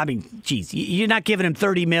 Baker, you're not giving him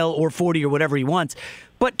 30 mil or 40 or whatever he wants.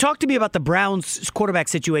 But talk to me about the Browns quarterback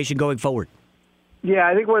situation going forward. Yeah,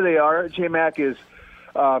 I think where they are, J-Mac, is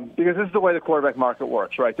because this is the way the quarterback market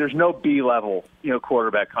works, right? There's no B-level,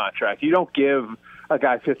 quarterback contract. You don't give a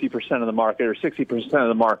guy 50% of the market or 60% of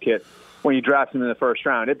the market when you draft him in the first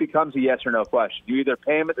round. It becomes a yes or no question. You either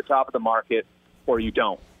pay him at the top of the market or you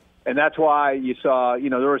don't. And that's why you saw,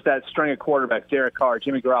 there was that string of quarterbacks, Derek Carr,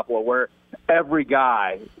 Jimmy Garoppolo, where every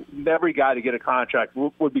guy to get a contract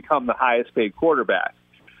would become the highest paid quarterback.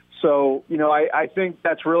 So, I think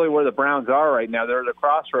that's really where the Browns are right now. They're at a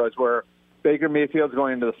crossroads where Baker Mayfield's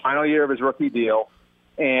going into the final year of his rookie deal,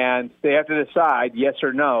 and they have to decide, yes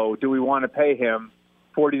or no, do we want to pay him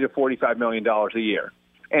 $40 to $45 million a year?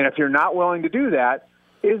 And if you're not willing to do that,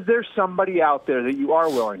 is there somebody out there that you are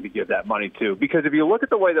willing to give that money to? Because if you look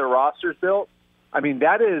at the way their roster's built,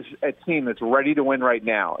 that is a team that's ready to win right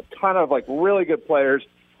now. A ton of, really good players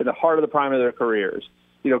in the heart of the prime of their careers.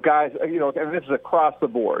 Guys, and this is across the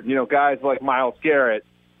board, guys like Myles Garrett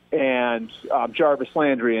and Jarvis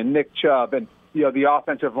Landry and Nick Chubb and, the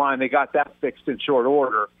offensive line, they got that fixed in short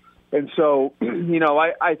order. And so,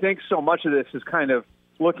 I think so much of this is kind of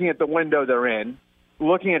looking at the window they're in,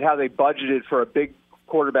 looking at how they budgeted for a big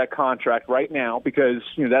quarterback contract right now, because,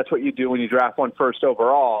 that's what you do when you draft one first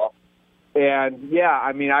overall. And, yeah,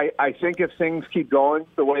 I think if things keep going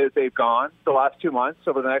the way that they've gone the last 2 months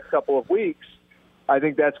over the next couple of weeks, I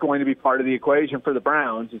think that's going to be part of the equation for the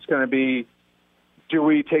Browns. It's going to be, do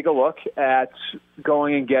we take a look at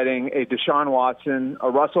going and getting a Deshaun Watson, a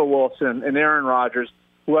Russell Wilson, an Aaron Rodgers,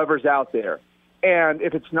 whoever's out there? And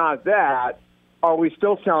if it's not that, are we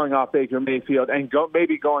still selling off Baker Mayfield and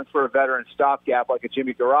maybe going for a veteran stopgap like a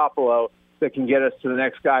Jimmy Garoppolo that can get us to the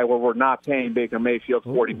next guy where we're not paying Baker Mayfield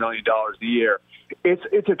 $40 million a year?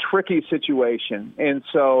 It's a tricky situation. And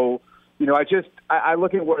so, I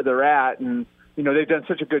look at where they're at, and they've done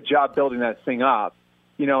such a good job building that thing up,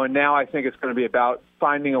 and now I think it's going to be about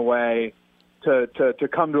finding a way to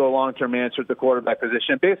come to a long-term answer at the quarterback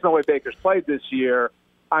position. Based on the way Baker's played this year,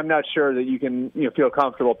 I'm not sure that you can feel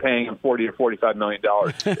comfortable paying him $40 or $45 million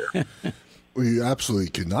a year. Well, you absolutely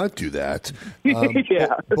could not do that.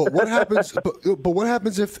 Yeah. But what happens? But what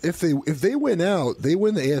happens if they win out? They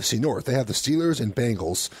win the AFC North. They have the Steelers and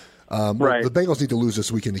Bengals. Right. The Bengals need to lose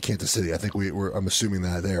this weekend to Kansas City. I think I'm assuming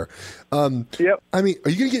that there. Yep. Are you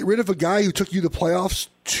going to get rid of a guy who took you to the playoffs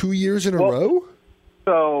 2 years in a row?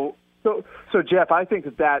 So Jeff, I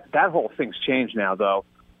think that whole thing's changed now, though,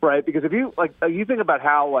 right? Because if you you think about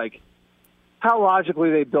how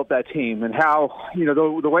logically they built that team and how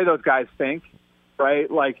the way those guys think, right?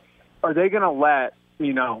 Are they going to let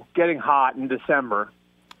getting hot in December,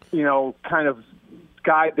 kind of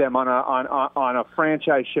guide them on a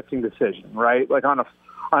franchise shifting decision, right? On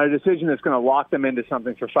a decision that's going to lock them into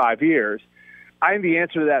something for 5 years? I think the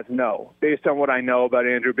answer to that is no, based on what I know about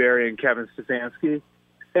Andrew Berry and Kevin Stefanski.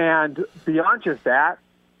 And beyond just that,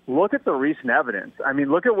 look at the recent evidence.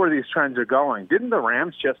 Look at where these trends are going. Didn't the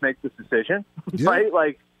Rams just make this decision,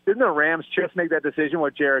 right? Didn't the Rams just make that decision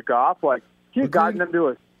with Jared Goff? He had gotten them to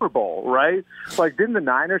a Super Bowl, right? Didn't the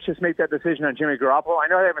Niners just make that decision on Jimmy Garoppolo? I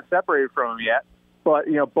know they haven't separated from him yet. But,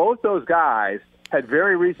 both those guys had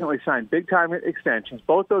very recently signed big-time extensions.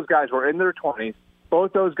 Both those guys were in their 20s.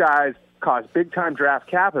 Both those guys cost big-time draft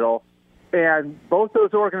capital. And both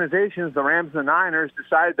those organizations, the Rams and the Niners,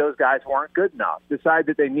 decided those guys weren't good enough, decided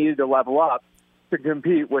that they needed to level up to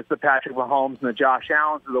compete with the Patrick Mahomes and the Josh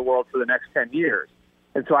Allens of the world for the next 10 years.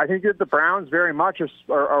 And so I think that the Browns very much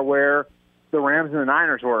are where the Rams and the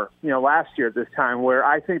Niners were, last year at this time, where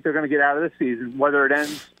I think they're going to get out of this season, whether it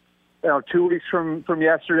ends 2 weeks from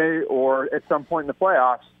yesterday or at some point in the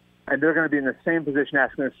playoffs, and they're going to be in the same position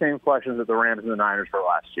asking the same questions that the Rams and the Niners were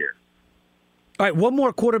last year. All right, one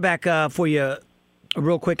more quarterback for you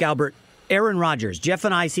real quick, Albert. Aaron Rodgers. Jeff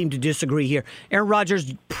and I seem to disagree here. Aaron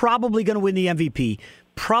Rodgers probably going to win the MVP,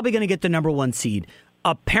 probably going to get the number 1 seed.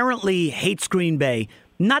 Apparently hates Green Bay.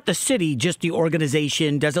 Not the city, just the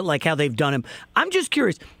organization, doesn't like how they've done him. I'm just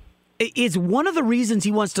curious, is one of the reasons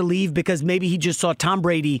he wants to leave because maybe he just saw Tom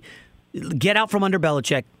Brady get out from under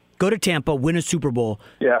Belichick, go to Tampa, win a Super Bowl,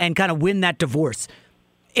 and kind of win that divorce?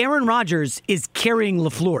 Aaron Rodgers is carrying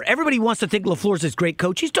LaFleur. Everybody wants to think LaFleur's this great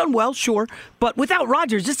coach. He's done well, sure. But without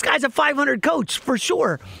Rodgers, this guy's a 500 coach for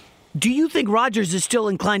sure. Do you think Rodgers is still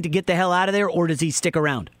inclined to get the hell out of there, or does he stick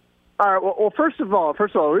around? All right, well, first of all,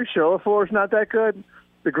 are we sure LaFleur's not that good?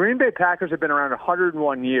 The Green Bay Packers have been around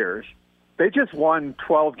 101 years. They just won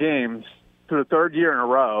 12 games for the third year in a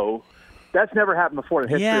row. That's never happened before in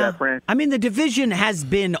the history of that franchise. I mean, the division has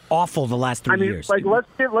been awful the last 3 years. Let's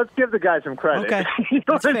give the guy some credit. Okay. You know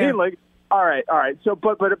That's what fair. I mean? All right. So,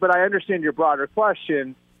 but I understand your broader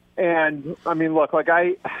question, and I mean, look,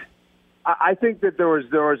 I think that there was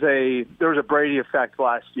a Brady effect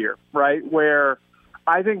last year, right? Where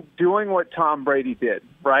I think doing what Tom Brady did,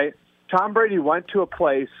 right? Tom Brady went to a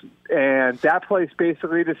place, and that place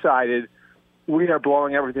basically decided, we are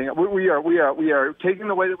blowing everything up. We are taking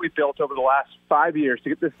the way that we built over the last 5 years to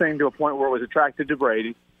get this thing to a point where it was attracted to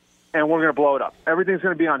Brady, and we're going to blow it up. Everything's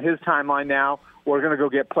going to be on his timeline now. We're going to go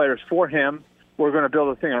get players for him. We're going to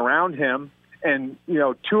build a thing around him. And,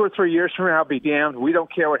 2 or 3 years from now, be damned. We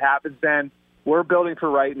don't care what happens then. We're building for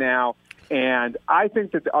right now. And I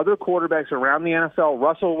think that the other quarterbacks around the NFL,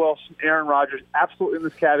 Russell Wilson, Aaron Rodgers, absolutely in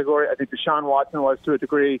this category. I think Deshaun Watson was to a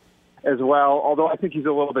degree as well, although I think he's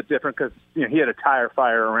a little bit different because he had a tire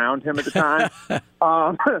fire around him at the time.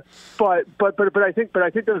 But I think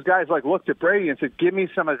those guys looked at Brady and said, "Give me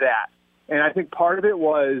some of that." And I think part of it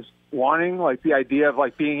was wanting the idea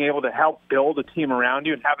of being able to help build a team around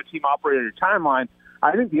you and have a team operate on your timeline.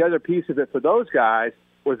 I think the other piece of it for those guys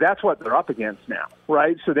was that's what they're up against now,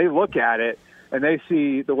 right? So they look at it and they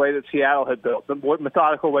see the way that Seattle had built, the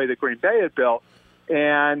methodical way that Green Bay had built,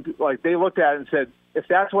 and they looked at it and said, if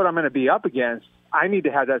that's what I'm going to be up against, I need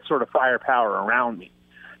to have that sort of firepower around me.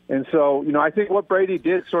 And so, I think what Brady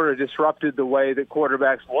did sort of disrupted the way that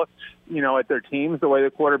quarterbacks looked, at their teams, the way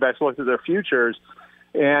that quarterbacks looked at their futures.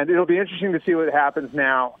 And it'll be interesting to see what happens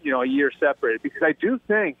now, a year separated. Because I do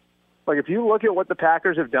think, if you look at what the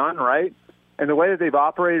Packers have done, right, and the way that they've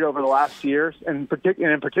operated over the last years, and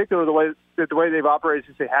in particular the way they've operated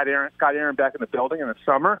since they got Aaron back in the building in the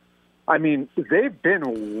summer, I mean, they've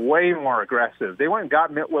been way more aggressive. They went and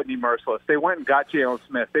got Whitney Merciless. They went and got Jalen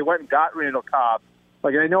Smith. They went and got Randall Cobb.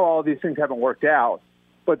 I know all of these things haven't worked out,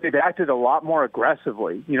 but they've acted a lot more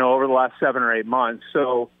aggressively, over the last 7 or 8 months.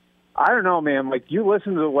 So I don't know, man. You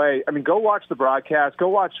listen to the way. I mean, go watch the broadcast. Go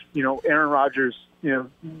watch, Aaron Rodgers,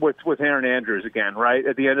 with Aaron Andrews again, right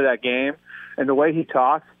at the end of that game, and the way he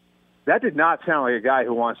talked. That did not sound like a guy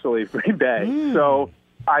who wants to leave Green Bay. So.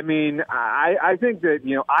 I mean, I think that,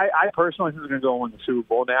 I personally think they're going to go win the Super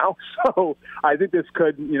Bowl now. So I think this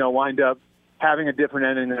could, wind up having a different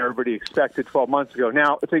ending than everybody expected 12 months ago.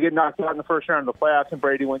 Now, if they get knocked out in the first round of the playoffs and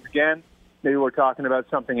Brady wins again, maybe we're talking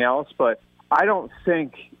about something else. But I don't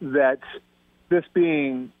think that this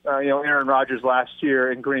being, Aaron Rodgers last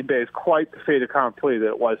year in Green Bay is quite the fait accompli that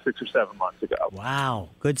it was 6 or 7 months ago. Wow.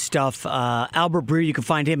 Good stuff. Albert Breer, you can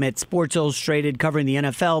find him at Sports Illustrated covering the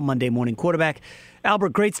NFL, Monday Morning Quarterback. Albert,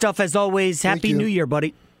 great stuff as always. Happy New Year,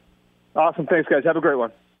 buddy. Awesome. Thanks, guys. Have a great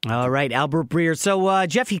one. All right, Albert Breer. So,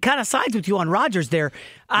 Jeff, he kind of sides with you on Rodgers there.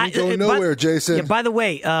 Ain't going nowhere, Jason. Yeah, by the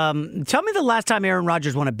way, tell me the last time Aaron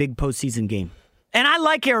Rodgers won a big postseason game. And I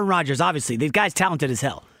like Aaron Rodgers, obviously. The guy's talented as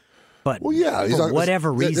hell. But well, yeah, for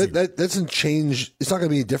whatever reason. That doesn't change. It's not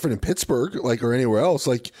going to be different in Pittsburgh or anywhere else.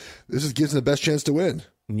 This gives them the best chance to win.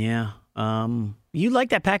 Yeah. You like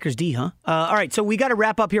that Packers D, huh? All right, so we got to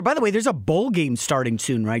wrap up here. By the way, there's a bowl game starting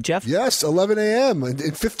soon, right, Jeff? Yes, 11 a.m.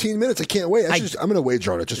 in 15 minutes. I can't wait. I'm going to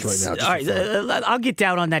wager on it just right now. All right, I'll get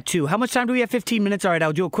down on that too. How much time do we have? 15 minutes? All right,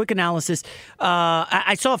 I'll do a quick analysis.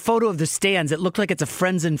 I saw a photo of the stands. It looked like it's a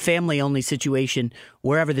friends and family only situation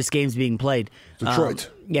wherever this game's being played. Detroit.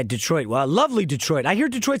 Yeah, Detroit. Well, lovely Detroit. I hear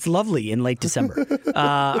Detroit's lovely in late December.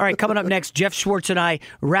 All right, coming up next, Jeff Schwartz and I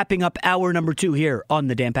wrapping up hour number 2 here on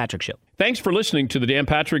The Dan Patrick Show. Thanks for listening to the Dan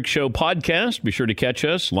Patrick Show podcast. Be sure to catch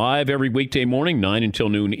us live every weekday morning, 9 until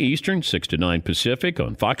noon Eastern, 6 to 9 Pacific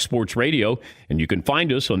on Fox Sports Radio. And you can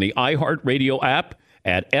find us on the iHeartRadio app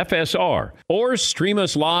at FSR or stream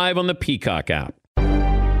us live on the Peacock app.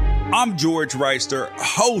 I'm George Reister,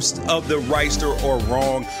 host of the Reister or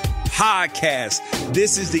Wrong podcast.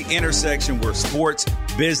 This is the intersection where sports,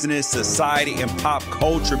 business, society, and pop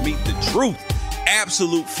culture meet the truth.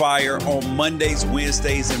 Absolute fire on Mondays,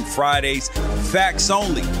 Wednesdays, and Fridays. Facts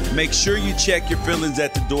only. Make sure you check your feelings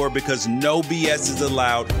at the door because no BS is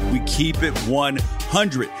allowed. We keep it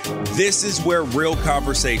 100. This is where real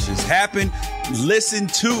conversations happen. Listen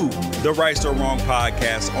to the Right or Wrong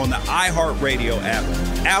podcast on the iHeartRadio app,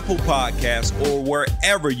 Apple Podcasts, or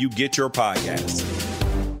wherever you get your podcasts.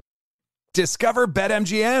 Discover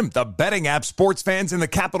BetMGM, the betting app sports fans in the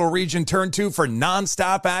capital region turn to for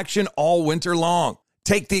nonstop action all winter long.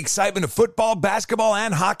 Take the excitement of football, basketball,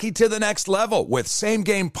 and hockey to the next level with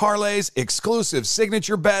same-game parlays, exclusive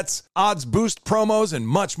signature bets, odds boost promos, and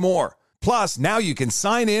much more. Plus, now you can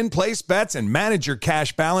sign in, place bets, and manage your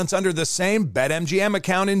cash balance under the same BetMGM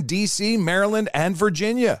account in D.C., Maryland, and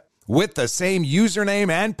Virginia. With the same username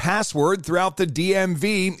and password throughout the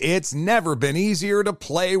DMV, it's never been easier to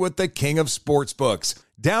play with the king of sportsbooks.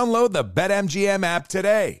 Download the BetMGM app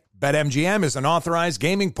today. BetMGM is an authorized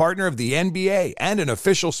gaming partner of the NBA and an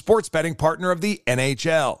official sports betting partner of the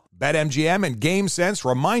NHL. BetMGM and GameSense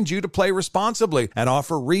remind you to play responsibly and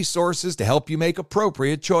offer resources to help you make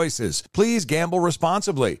appropriate choices. Please gamble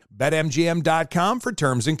responsibly. BetMGM.com for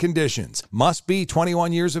terms and conditions. Must be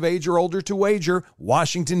 21 years of age or older to wager.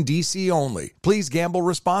 Washington, D.C. only. Please gamble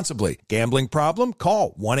responsibly. Gambling problem?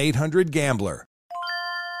 Call 1-800-GAMBLER.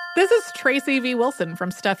 This is Tracy V. Wilson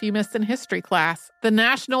from Stuff You Missed in History Class. The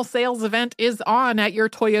national sales event is on at your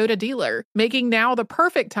Toyota dealer, making now the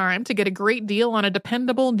perfect time to get a great deal on a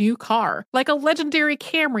dependable new car. Like a legendary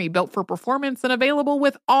Camry built for performance and available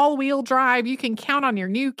with all-wheel drive, you can count on your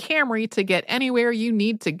new Camry to get anywhere you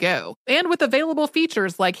need to go. And with available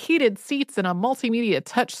features like heated seats and a multimedia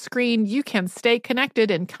touchscreen, you can stay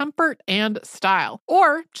connected in comfort and style.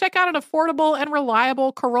 Or check out an affordable and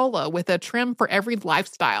reliable Corolla with a trim for every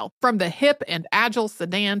lifestyle. From the hip and agile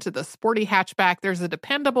sedan to the sporty hatchback, there's a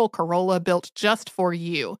dependable Corolla built just for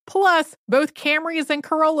you. Plus, both Camrys and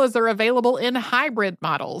Corollas are available in hybrid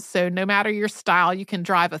models, so no matter your style, you can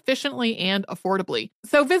drive efficiently and affordably.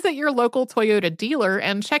 So visit your local Toyota dealer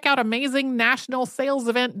and check out amazing national sales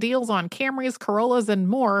event deals on Camrys, Corollas, and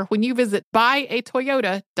more when you visit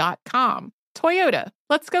buyatoyota.com. Toyota,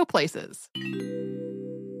 let's go places.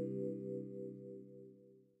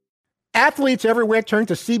 Athletes everywhere turn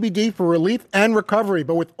to CBD for relief and recovery,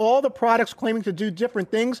 but with all the products claiming to do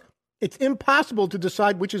different things, it's impossible to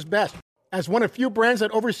decide which is best. As one of few brands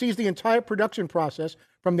that oversees the entire production process,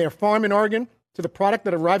 from their farm in Oregon to the product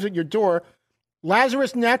that arrives at your door,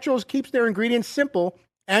 Lazarus Naturals keeps their ingredients simple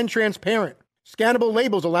and transparent. Scannable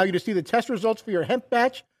labels allow you to see the test results for your hemp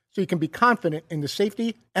batch so you can be confident in the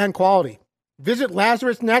safety and quality. Visit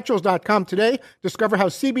LazarusNaturals.com today. Discover how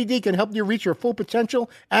CBD can help you reach your full potential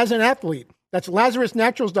as an athlete. That's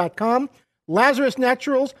LazarusNaturals.com. Lazarus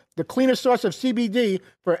Naturals, the cleanest source of CBD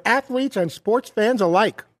for athletes and sports fans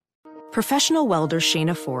alike. Professional welder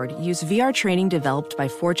Shayna Ford used VR training developed by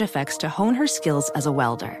ForgeFX to hone her skills as a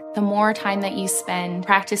welder. The more time that you spend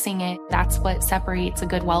practicing it, that's what separates a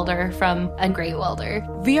good welder from a great welder.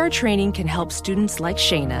 VR training can help students like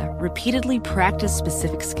Shayna repeatedly practice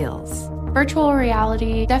specific skills. Virtual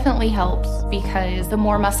reality definitely helps because the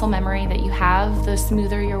more muscle memory that you have, the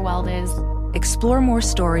smoother your weld is. Explore more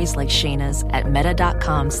stories like Shayna's at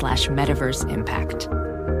meta.com/metaverseimpact.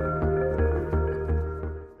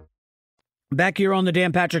 Back here on the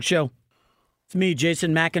Dan Patrick Show. It's me,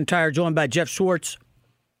 Jason McIntyre, joined by Jeff Schwartz.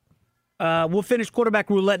 We'll finish quarterback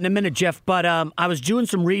roulette in a minute, Jeff, but I was doing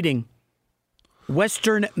some reading.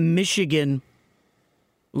 Western Michigan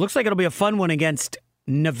looks like it'll be a fun one against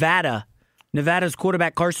Nevada. Nevada's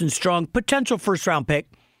quarterback Carson Strong, potential first-round pick.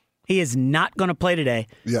 He is not going to play today.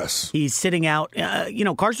 Yes. He's sitting out.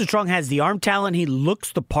 Carson Strong has the arm talent. He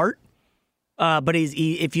looks the part. But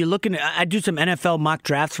if you look into, I do some NFL mock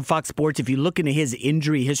drafts for Fox Sports. If you look into his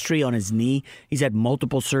injury history on his knee, he's had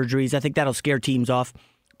multiple surgeries. I think that'll scare teams off.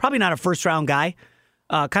 Probably not a first-round guy.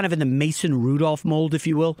 Kind of in the Mason Rudolph mold, if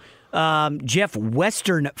you will. Jeff,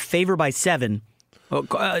 Western favored by 7.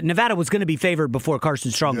 Nevada was going to be favored before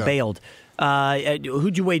Carson Strong bailed.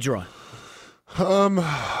 Who'd you wager on? I'm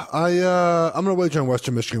going to wager on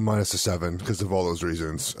Western Michigan minus the 7 because of all those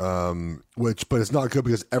reasons. But it's not good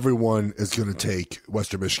because everyone is going to take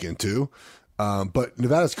Western Michigan too. But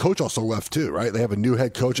Nevada's coach also left too, right? They have a new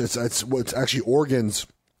head coach. It's actually Oregon's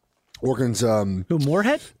Oregon's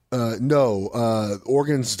Moorhead? No,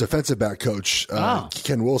 Oregon's defensive back coach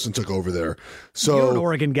Ken Wilson took over there. So you're an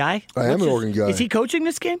Oregon guy. I am an Oregon guy. Is he coaching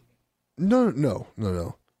this game? No.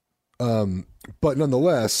 But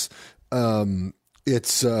nonetheless,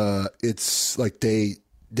 it's like they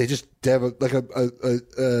have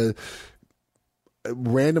a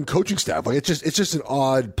random coaching staff. Like it's just an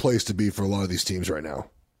odd place to be for a lot of these teams right now.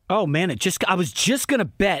 Oh man, I was just gonna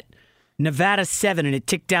bet Nevada 7 and it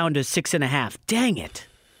ticked down to 6.5. Dang it.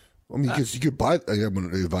 I mean, you could buy. I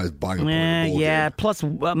wouldn't advise buying a point in a bowl game. Plus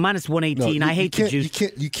minus 118. No, I hate the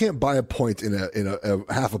juice. You can't buy a point in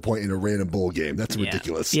a half a point in a random bowl game. That's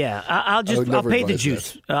ridiculous. Yeah, I'll pay the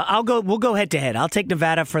juice. We'll go head to head. I'll take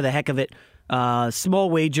Nevada for the heck of it. Small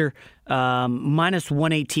wager, minus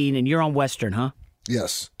 118, and you're on Western, huh?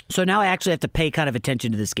 Yes. So now I actually have to pay kind of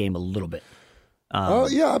attention to this game a little bit.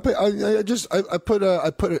 Yeah, I put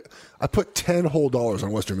 $10 whole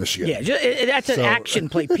on Western Michigan. Yeah, that's an action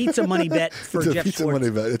play, pizza money bet for it's Jeff a pizza Schwartz.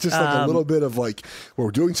 money bet. It's just like a little bit of like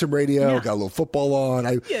we're doing some radio, got a little football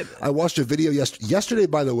on. I watched a video yesterday.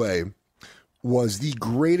 By the way, was the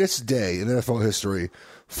greatest day in NFL history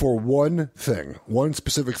for one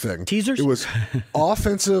specific thing. Teasers. It was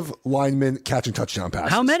offensive linemen catching touchdown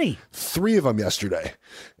passes. How many? 3 of them yesterday.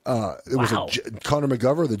 It was Connor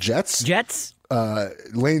McGovern, the Jets.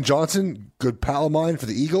 Lane Johnson, good pal of mine for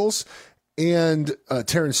the Eagles, and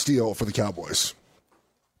Terrence Steele for the Cowboys.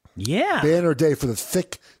 Yeah. Banner day for the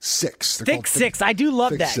Thick Six. Thick Six. I do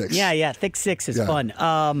love that. Six. Yeah. Thick Six is fun.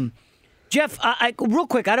 Jeff, real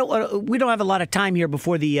quick, we don't have a lot of time here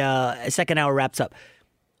before the second hour wraps up.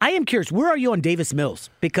 I am curious, where are you on Davis Mills?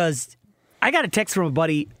 Because I got a text from a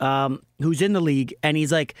buddy who's in the league, and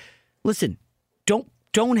he's like, "Listen, don't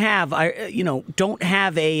have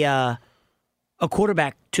a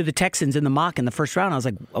quarterback to the Texans in the mock in the first round." I was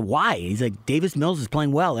like, "Why?" He's like, "Davis Mills is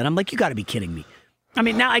playing well," and I'm like, "You got to be kidding me." I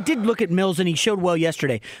mean, now I did look at Mills, and he showed well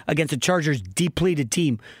yesterday against the Chargers' depleted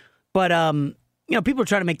team, but people are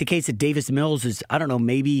trying to make the case that Davis Mills is, I don't know,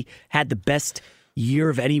 maybe had the best year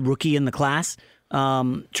of any rookie in the class.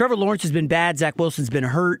 Trevor Lawrence has been bad. Zach Wilson's been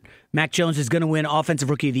hurt. Mac Jones is going to win Offensive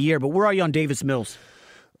Rookie of the Year. But where are you on Davis Mills?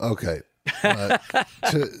 Okay.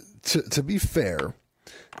 To be fair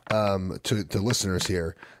to listeners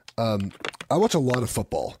here, I watch a lot of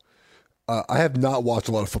football. I have not watched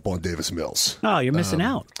a lot of football on Davis Mills. Oh, you're missing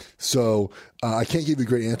out. So I can't give you a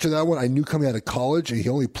great answer to that one. I knew coming out of college, and he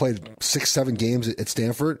only played 6-7 games at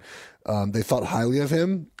Stanford. They thought highly of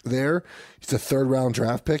him there. He's a 3rd-round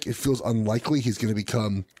draft pick. It feels unlikely he's going to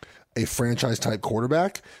become a franchise-type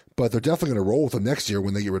quarterback, but they're definitely going to roll with him next year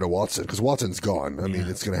when they get rid of Watson, because Watson's gone. I mean,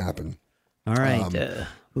 it's going to happen. All right.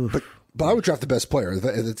 But I would draft the best player.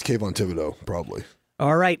 It's Kayvon Thibodeau, probably.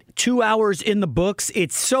 All right, 2 hours in the books.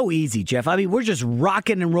 It's so easy, Jeff. I mean, we're just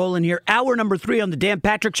rocking and rolling here. Hour number 3 on the Dan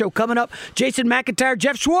Patrick Show coming up. Jason McIntyre,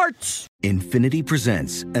 Jeff Schwartz. Infiniti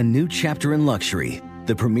presents a new chapter in luxury,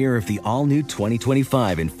 the premiere of the all-new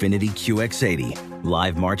 2025 Infiniti QX80,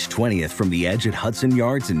 live March 20th from the Edge at Hudson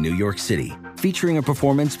Yards in New York City, featuring a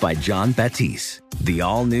performance by John Batiste. The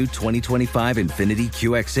all-new 2025 Infiniti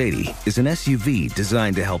QX80 is an SUV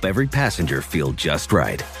designed to help every passenger feel just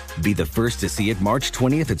right. Be the first to see it March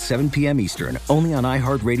 20th at 7 p.m. Eastern, only on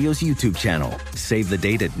iHeartRadio's YouTube channel. Save the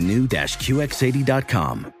date at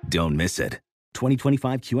new-QX80.com. Don't miss it.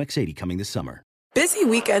 2025 QX80 coming this summer. Busy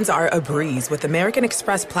weekends are a breeze with American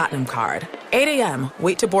Express Platinum Card. 8 a.m.,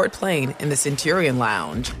 wait to board plane in the Centurion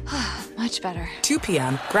Lounge. Much better. 2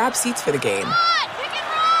 p.m., grab seats for the game.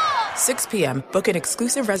 6 p.m., book an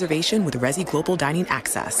exclusive reservation with Resi Global Dining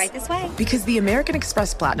Access. Right this way. Because the American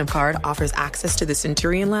Express Platinum Card offers access to the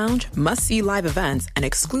Centurion Lounge, must-see live events, and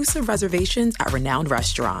exclusive reservations at renowned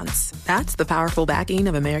restaurants. That's the powerful backing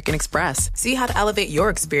of American Express. See how to elevate your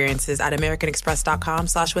experiences at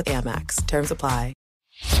americanexpress.com/withAmex. Terms apply.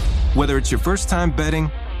 Whether it's your first time betting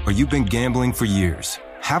or you've been gambling for years,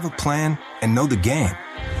 have a plan and know the game.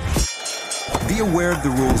 Be aware of the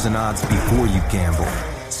rules and odds before you gamble.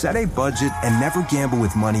 Set a budget and never gamble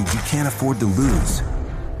with money you can't afford to lose.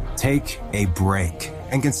 Take a break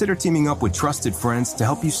and consider teaming up with trusted friends to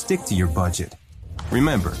help you stick to your budget.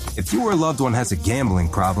 Remember, if you or a loved one has a gambling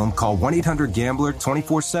problem, call 1-800-GAMBLER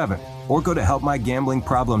 24/7 or go to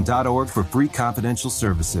helpmygamblingproblem.org for free confidential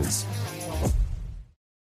services.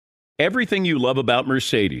 Everything you love about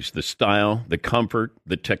Mercedes, the style, the comfort,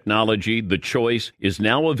 the technology, the choice, is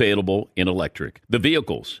now available in electric. The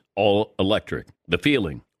vehicles, all electric. The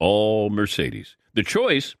feeling, all Mercedes. The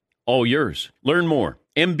choice, all yours. Learn more.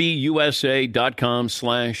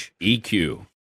 MBUSA.com/EQ.